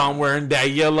 LeBron wearing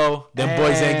that yellow. Them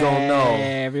boys ain't gonna know.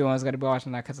 Everyone's gonna be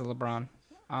watching that because of LeBron.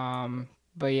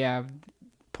 But yeah,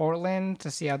 Portland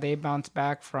to see how they bounce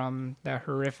back from the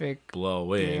horrific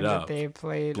Blow it game up. that they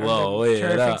played. Blow or the it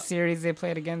terrific up. series they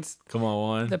played against Come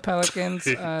on, the one. Pelicans.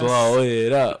 Blow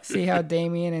it up. See how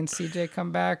Damian and CJ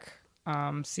come back.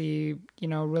 See,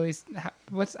 really,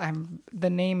 the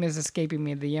name is escaping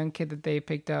me. The young kid that they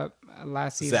picked up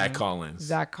last season, Zach Collins.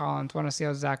 Zach Collins. Want to see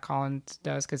how Zach Collins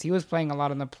does because he was playing a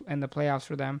lot in the playoffs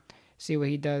for them. See what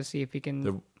he does. See if he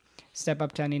can step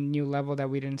up to any new level that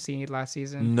we didn't see last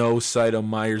season. No sight of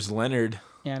Myers Leonard.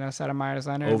 Yeah, no side of Myers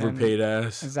Leonard. Overpaid and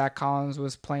ass. Zach Collins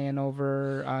was playing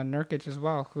over Nurkic as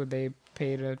well, who they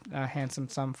paid a handsome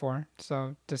sum for.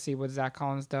 So to see what Zach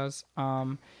Collins does.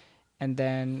 And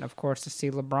then, of course, to see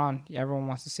LeBron. Everyone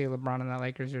wants to see LeBron in that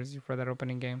Lakers jersey for that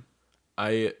opening game.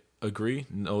 I agree,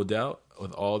 no doubt,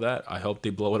 with all that. I hope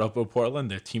they blow it up with Portland.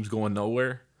 Their team's going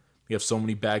nowhere. We have so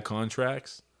many bad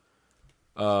contracts.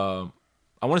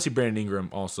 I want to see Brandon Ingram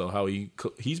also, how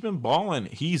he's been balling.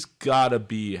 He's got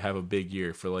to have a big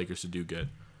year for the Lakers to do good.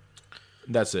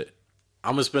 That's it.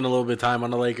 I'm going to spend a little bit of time on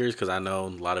the Lakers because I know a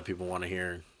lot of people want to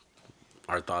hear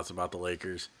our thoughts about the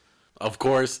Lakers. Of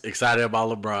course, excited about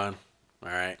LeBron. All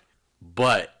right.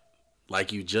 But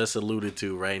like you just alluded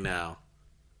to right now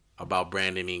about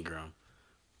Brandon Ingram,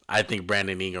 I think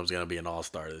Brandon Ingram's going to be an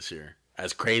all-star this year.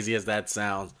 As crazy as that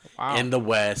sounds, in the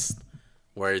West,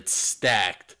 where it's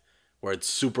stacked, where it's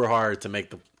super hard to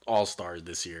make the all-stars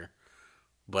this year.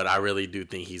 But I really do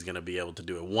think he's going to be able to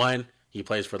do it. One, he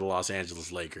plays for the Los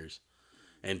Angeles Lakers.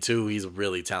 And two, he's a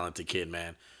really talented kid,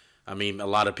 man. I mean, a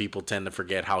lot of people tend to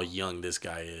forget how young this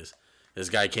guy is. This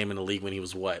guy came in the league when he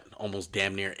was, almost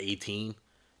damn near 18?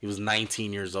 He was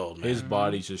 19 years old, man. His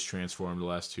body's just transformed the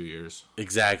last 2 years.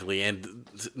 Exactly. And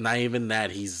not even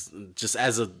that. He's just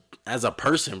as a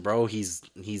person, bro, he's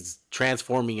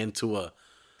transforming into a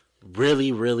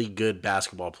really, really good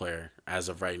basketball player as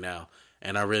of right now.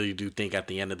 And I really do think at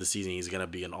the end of the season he's going to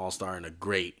be an all-star and a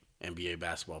great NBA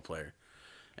basketball player.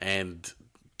 And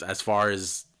as far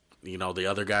as, the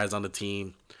other guys on the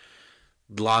team,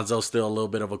 Lonzo's still a little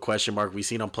bit of a question mark. We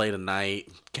seen him play tonight.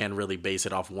 Can't really base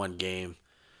it off one game.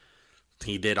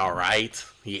 He did all right.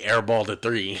 He airballed a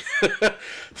 3.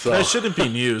 So That shouldn't be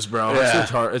news, bro.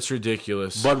 Yeah. It's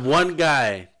ridiculous. But one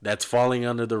guy that's falling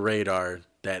under the radar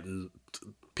that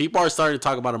people are starting to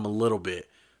talk about him a little bit,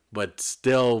 but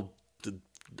still,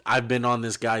 I've been on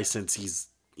this guy since he's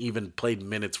even played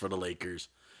minutes for the Lakers,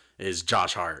 is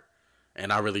Josh Hart.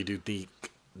 And I really do think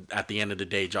at the end of the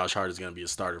day, Josh Hart is going to be a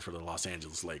starter for the Los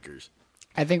Angeles Lakers.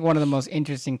 I think one of the most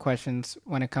interesting questions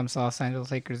when it comes to Los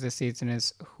Angeles Lakers this season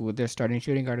is who their starting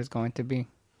shooting guard is going to be.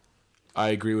 I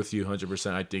agree with you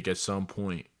 100%. I think at some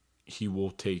point he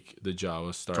will take the job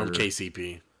of starter. From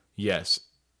KCP. Yes.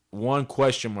 One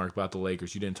question mark about the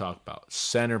Lakers you didn't talk about.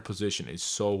 Center position is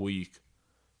so weak.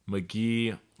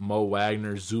 McGee, Mo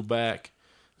Wagner, Zubac.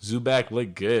 Zubac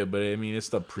looked good, but I mean, it's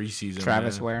the preseason.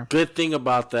 Travis man. Ware. Good thing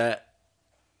about that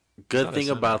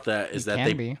is He that can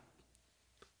they be.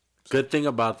 good thing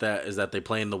about that is that they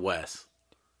play in the West.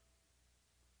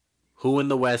 Who in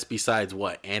the West besides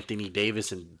what? Anthony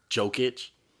Davis and Jokic?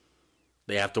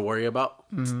 They have to worry about?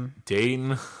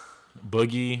 Dayton,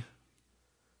 Boogie,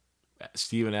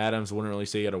 Steven Adams, wouldn't really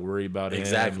say you got to worry about him.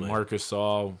 Exactly. Marc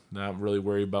Gasol, not really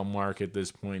worried about Mark at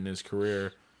this point in his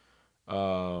career.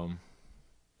 Yeah.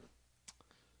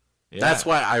 That's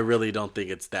why I really don't think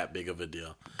it's that big of a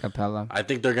deal. Capella. I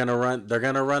think they're gonna run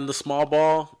the small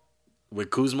ball with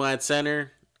Kuzma at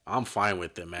center. I'm fine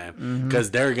with it, man,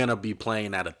 because they're gonna be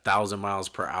playing at 1,000 miles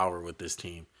per hour with this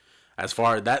team. As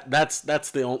far as that's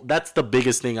the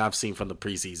biggest thing I've seen from the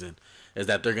preseason is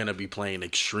that they're gonna be playing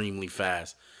extremely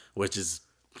fast, which is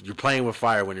you're playing with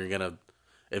fire when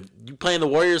if you playing the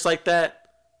Warriors like that,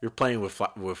 you're playing with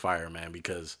fire, man,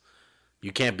 because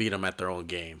you can't beat them at their own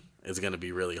game. It's going to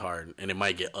be really hard, and it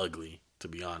might get ugly, to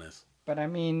be honest. But, I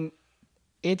mean,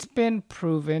 it's been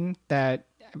proven that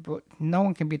no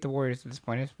one can beat the Warriors at this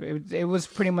point. It was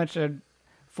pretty much a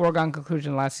foregone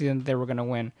conclusion last season that they were going to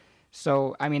win.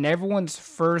 So, I mean, everyone's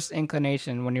first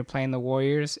inclination when you're playing the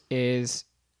Warriors is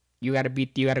you got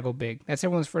to go big. That's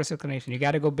everyone's first inclination. You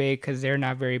got to go big because they're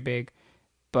not very big.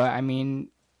 But, I mean,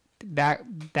 that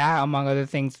among other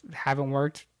things haven't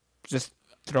worked. Just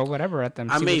throw whatever at them.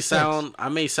 I may sound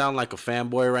like a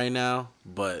fanboy right now,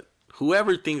 but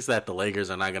whoever thinks that the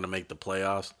Lakers are not going to make the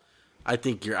playoffs, I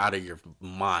think you're out of your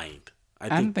mind. I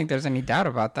don't think there's any doubt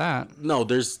about that. No,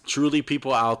 there's truly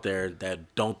people out there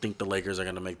that don't think the Lakers are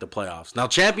going to make the playoffs. Now,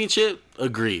 championship,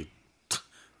 agreed.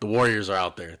 The Warriors are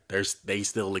out there. They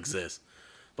still exist.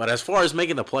 But as far as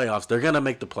making the playoffs, they're gonna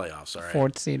make the playoffs. All right.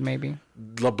 4th seed maybe.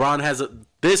 LeBron has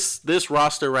this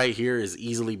roster right here is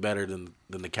easily better than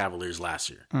the Cavaliers last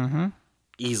year. Mm-hmm.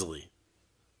 Easily.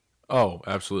 Oh,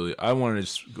 absolutely. I wanted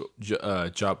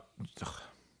to jump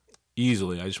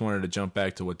easily. I just wanted to jump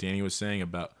back to what Danny was saying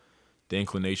about the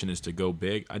inclination is to go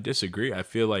big. I disagree. I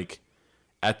feel like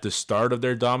at the start of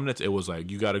their dominance, it was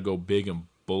like you got to go big and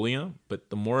bully them. But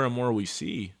the more and more we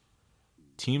see,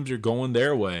 teams are going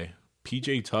their way.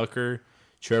 PJ Tucker,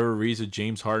 Trevor Ariza,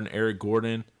 James Harden, Eric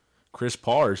Gordon, Chris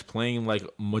Paul is playing like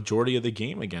majority of the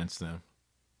game against them.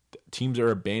 Teams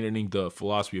are abandoning the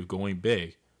philosophy of going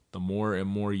big. The more and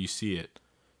more you see it,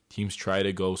 teams try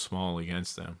to go small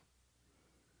against them.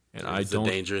 And It's a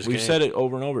dangerous we've game. said it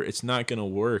over and over. It's not going to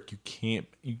work. You can't.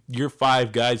 Your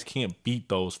 5 guys can't beat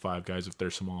those 5 guys if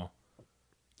they're small.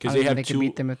 Because Because they have they two. can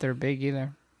beat them if they're big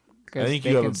either. Because think they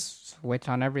you have can a- switch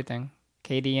on everything.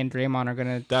 KD and Draymond are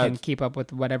gonna That- can keep up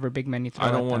with whatever big men you throw.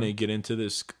 I don't at want them. to get into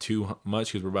this too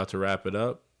much because we're about to wrap it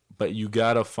up. But you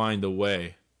got to find a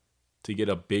way to get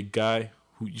a big guy.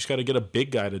 You just got to get a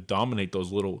big guy to dominate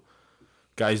those little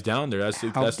guys down there. That's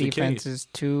Help the defense case. is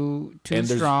too And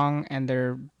there's- strong, and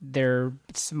they're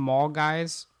small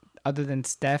guys. Other than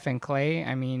Steph and Clay,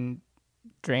 I mean,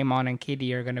 Draymond and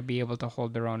KD are gonna be able to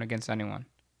hold their own against anyone.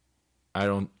 I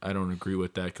don't agree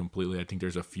with that completely. I think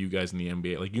there's a few guys in the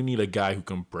NBA. Like you need a guy who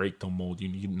can break the mold. You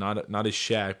need not a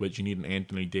Shaq, but you need an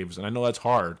Anthony Davis. And I know that's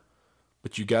hard,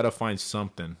 but you got to find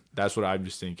something. That's what I'm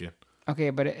just thinking. Okay,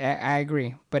 but I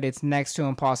agree. But it's next to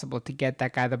impossible to get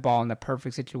that guy the ball in the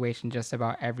perfect situation just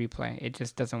about every play. It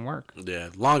just doesn't work. Yeah.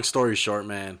 Long story short,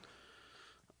 man.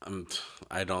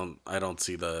 I don't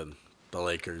see the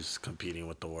Lakers competing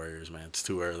with the Warriors, man. It's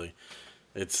too early.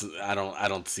 I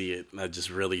don't see it. I just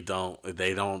really don't.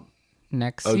 They don't.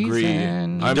 Next Agreed.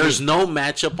 season. There's no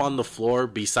matchup on the floor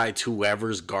besides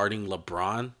whoever's guarding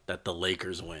LeBron that the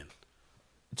Lakers win.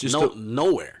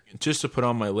 Nowhere. Just to put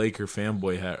on my Laker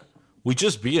fanboy hat, we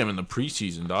just beat him in the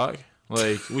preseason, dog.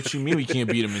 Like, what you mean we can't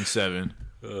beat him in 7?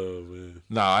 Oh man.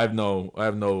 Nah, I have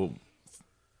no.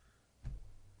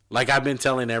 Like I've been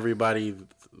telling everybody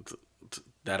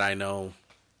that I know,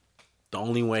 the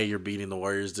only way you're beating the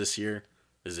Warriors this year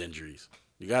is injuries.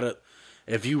 You gotta,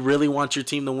 if you really want your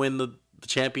team to win the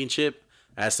championship,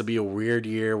 it has to be a weird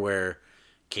year where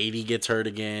KD gets hurt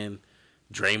again,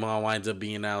 Draymond winds up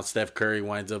being out, Steph Curry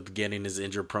winds up getting his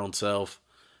injury-prone self,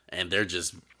 and they're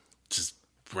just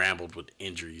rambled with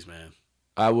injuries, man.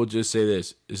 I will just say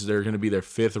this: is they're going to be their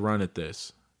 5th run at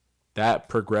this. That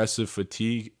progressive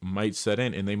fatigue might set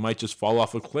in, and they might just fall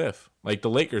off a cliff like the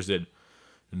Lakers did.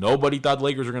 Nobody thought the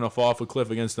Lakers were going to fall off a cliff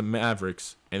against the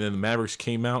Mavericks, and then the Mavericks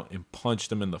came out and punched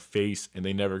them in the face, and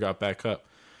they never got back up.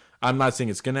 I'm not saying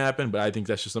it's going to happen, but I think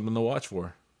that's just something to watch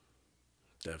for.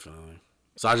 Definitely.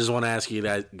 So I just want to ask you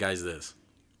guys this.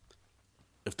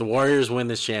 If the Warriors win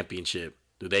this championship,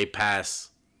 do they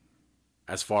pass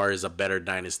as far as a better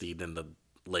dynasty than the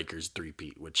Lakers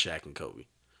three-peat with Shaq and Kobe?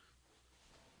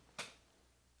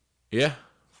 Yeah,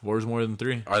 4 is more than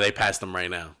 3. Are they past them right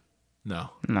now? No.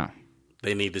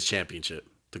 They need this championship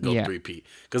to go Yeah. three-peat.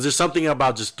 Because there's something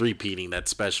about just three-peating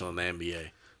that's special in the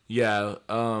NBA. Yeah,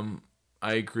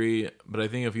 I agree, but I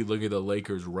think if you look at the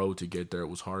Lakers' road to get there, it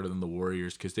was harder than the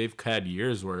Warriors because they've had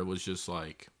years where it was just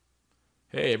like,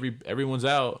 hey, everyone's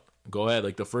out. Go ahead.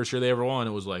 Like the first year they ever won,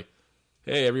 it was like,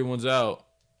 hey, everyone's out.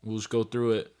 We'll just go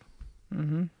through it.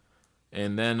 Mm-hmm.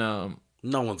 And then,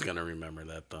 No one's going to remember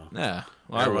that, though. yeah,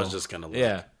 well, Everyone's I will. just going to look.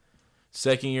 Yeah.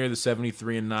 Second year, the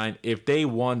 73-9. If they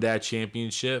won that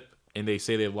championship and they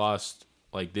say they lost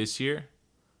like this year,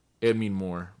 it'd mean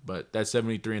more. But that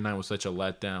 73-9 was such a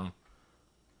letdown.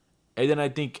 And then I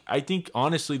think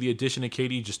honestly the addition of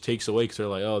KD just takes away because they're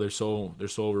like, oh, they're so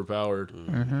overpowered.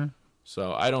 Mm-hmm.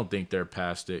 So I don't think they're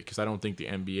past it because I don't think the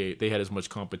NBA they had as much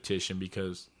competition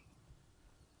because.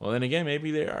 Well, then again,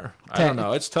 maybe they are. I don't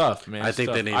know. It's tough, man. I It's think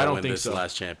tough. they need I to don't win think this so.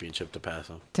 last championship to pass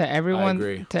them. To everyone,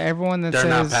 agree. to everyone that They're says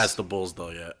not past the Bulls, though,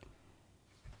 yet.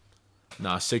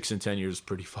 Nah, 6 and 10 years is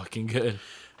pretty fucking good.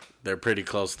 They're pretty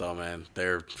close, though, man.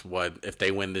 They're, if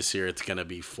they win this year, it's going to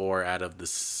be 4 out of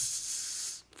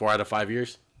 5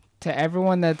 years? to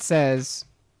everyone that says,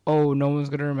 "Oh, no one's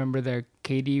gonna remember that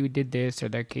KD did this or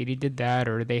that KD did that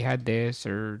or they had this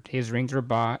or his rings were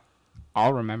bought,"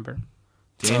 I'll remember.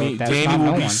 Danny that's will not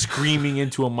no be one. screaming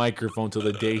into a microphone till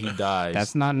the day he dies.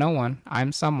 That's not no one.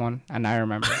 I'm someone, and I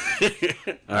remember.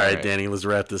 All right, Danny, let's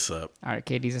wrap this up. All right,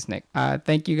 KD's a snake.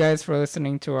 Thank you guys for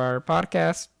listening to our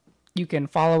podcast. You can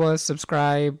follow us,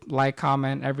 subscribe, like,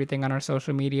 comment, everything on our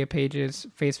social media pages,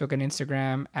 Facebook and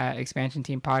Instagram at Expansion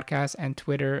Team Podcast and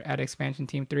Twitter at Expansion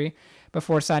Team 3.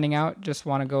 Before signing out, just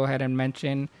want to go ahead and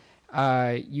mention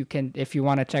you can, if you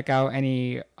want to check out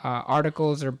any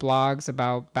articles or blogs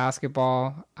about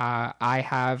basketball, I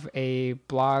have a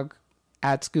blog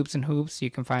at Scoops and Hoops. You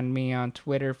can find me on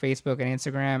Twitter, Facebook, and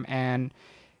Instagram, and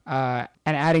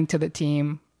adding to the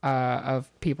team of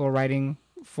people writing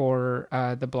for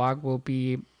the blog will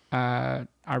be our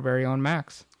very own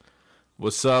Max.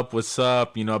 What's up?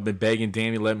 You know, I've been begging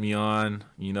Danny to let me on.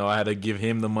 You know, I had to give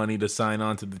him the money to sign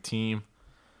on to the team.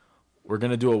 We're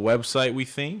going to do a website, we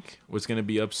think. It's going to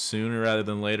be up sooner rather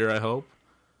than later, I hope.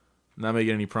 Not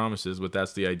making any promises, but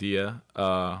that's the idea.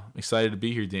 Excited to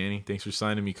be here, Danny. Thanks for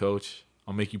signing me, Coach.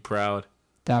 I'll make you proud.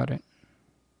 Doubt it.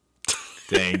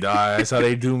 Dang, dog. That's how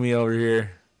they do me over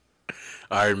here.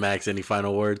 All right, Max, any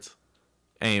final words?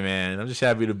 Hey, man, I'm just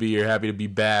happy to be here. Happy to be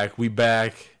back. We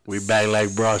back. We back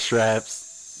like bra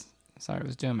straps. Sorry, I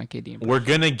was doing my KD. We're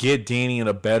going to get Danny in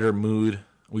a better mood.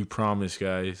 We promise,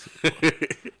 guys.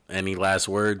 Any last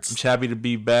words? I'm just happy to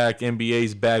be back.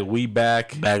 NBA's back. We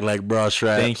back. Back like bra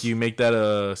straps. Thank you. Make that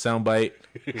a soundbite.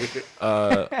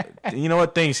 You know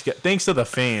what? Thanks to the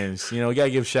fans. You know, we got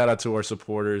to give shout out to our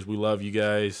supporters. We love you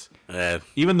guys.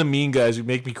 Even the mean guys who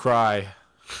make me cry.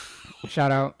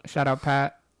 Shout out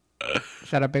Pat.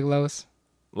 Shout out Big Los.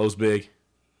 Los Big.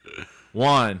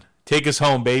 Juan, take us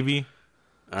home, baby.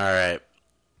 All right.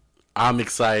 I'm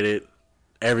excited.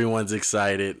 Everyone's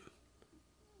excited.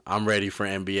 I'm ready for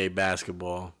NBA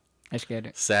basketball. Let's get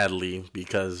it. Sadly,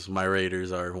 because my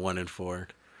Raiders are 1-4.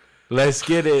 Let's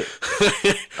get it.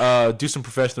 Do some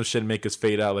professional shit and make us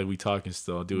fade out like we talking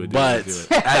still. Do it. But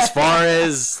as far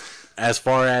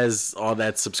as all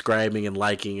that subscribing and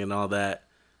liking and all that,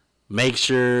 make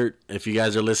sure if you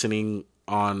guys are listening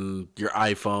on your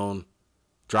iPhone,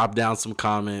 drop down some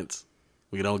comments.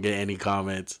 We don't get any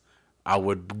comments. I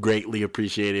would greatly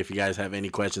appreciate it if you guys have any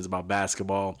questions about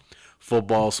basketball,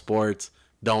 football, sports.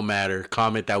 Don't matter.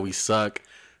 Comment that we suck.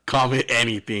 Comment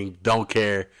anything. Don't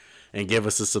care. And give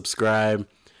us a subscribe.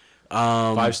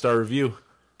 5-star review.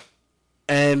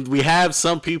 And we have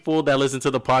some people that listen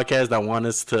to the podcast that want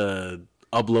us to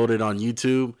upload it on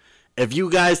YouTube. If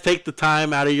you guys take the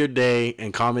time out of your day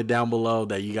and comment down below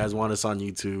that you guys want us on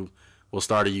YouTube, we'll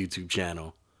start a YouTube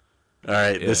channel. All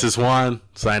right, This is Juan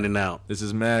signing out. This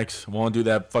is Max. Won't do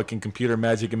that fucking computer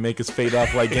magic and make us fade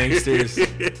off like gangsters.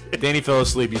 Danny fell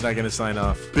asleep. He's not going to sign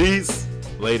off. Peace.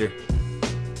 Later.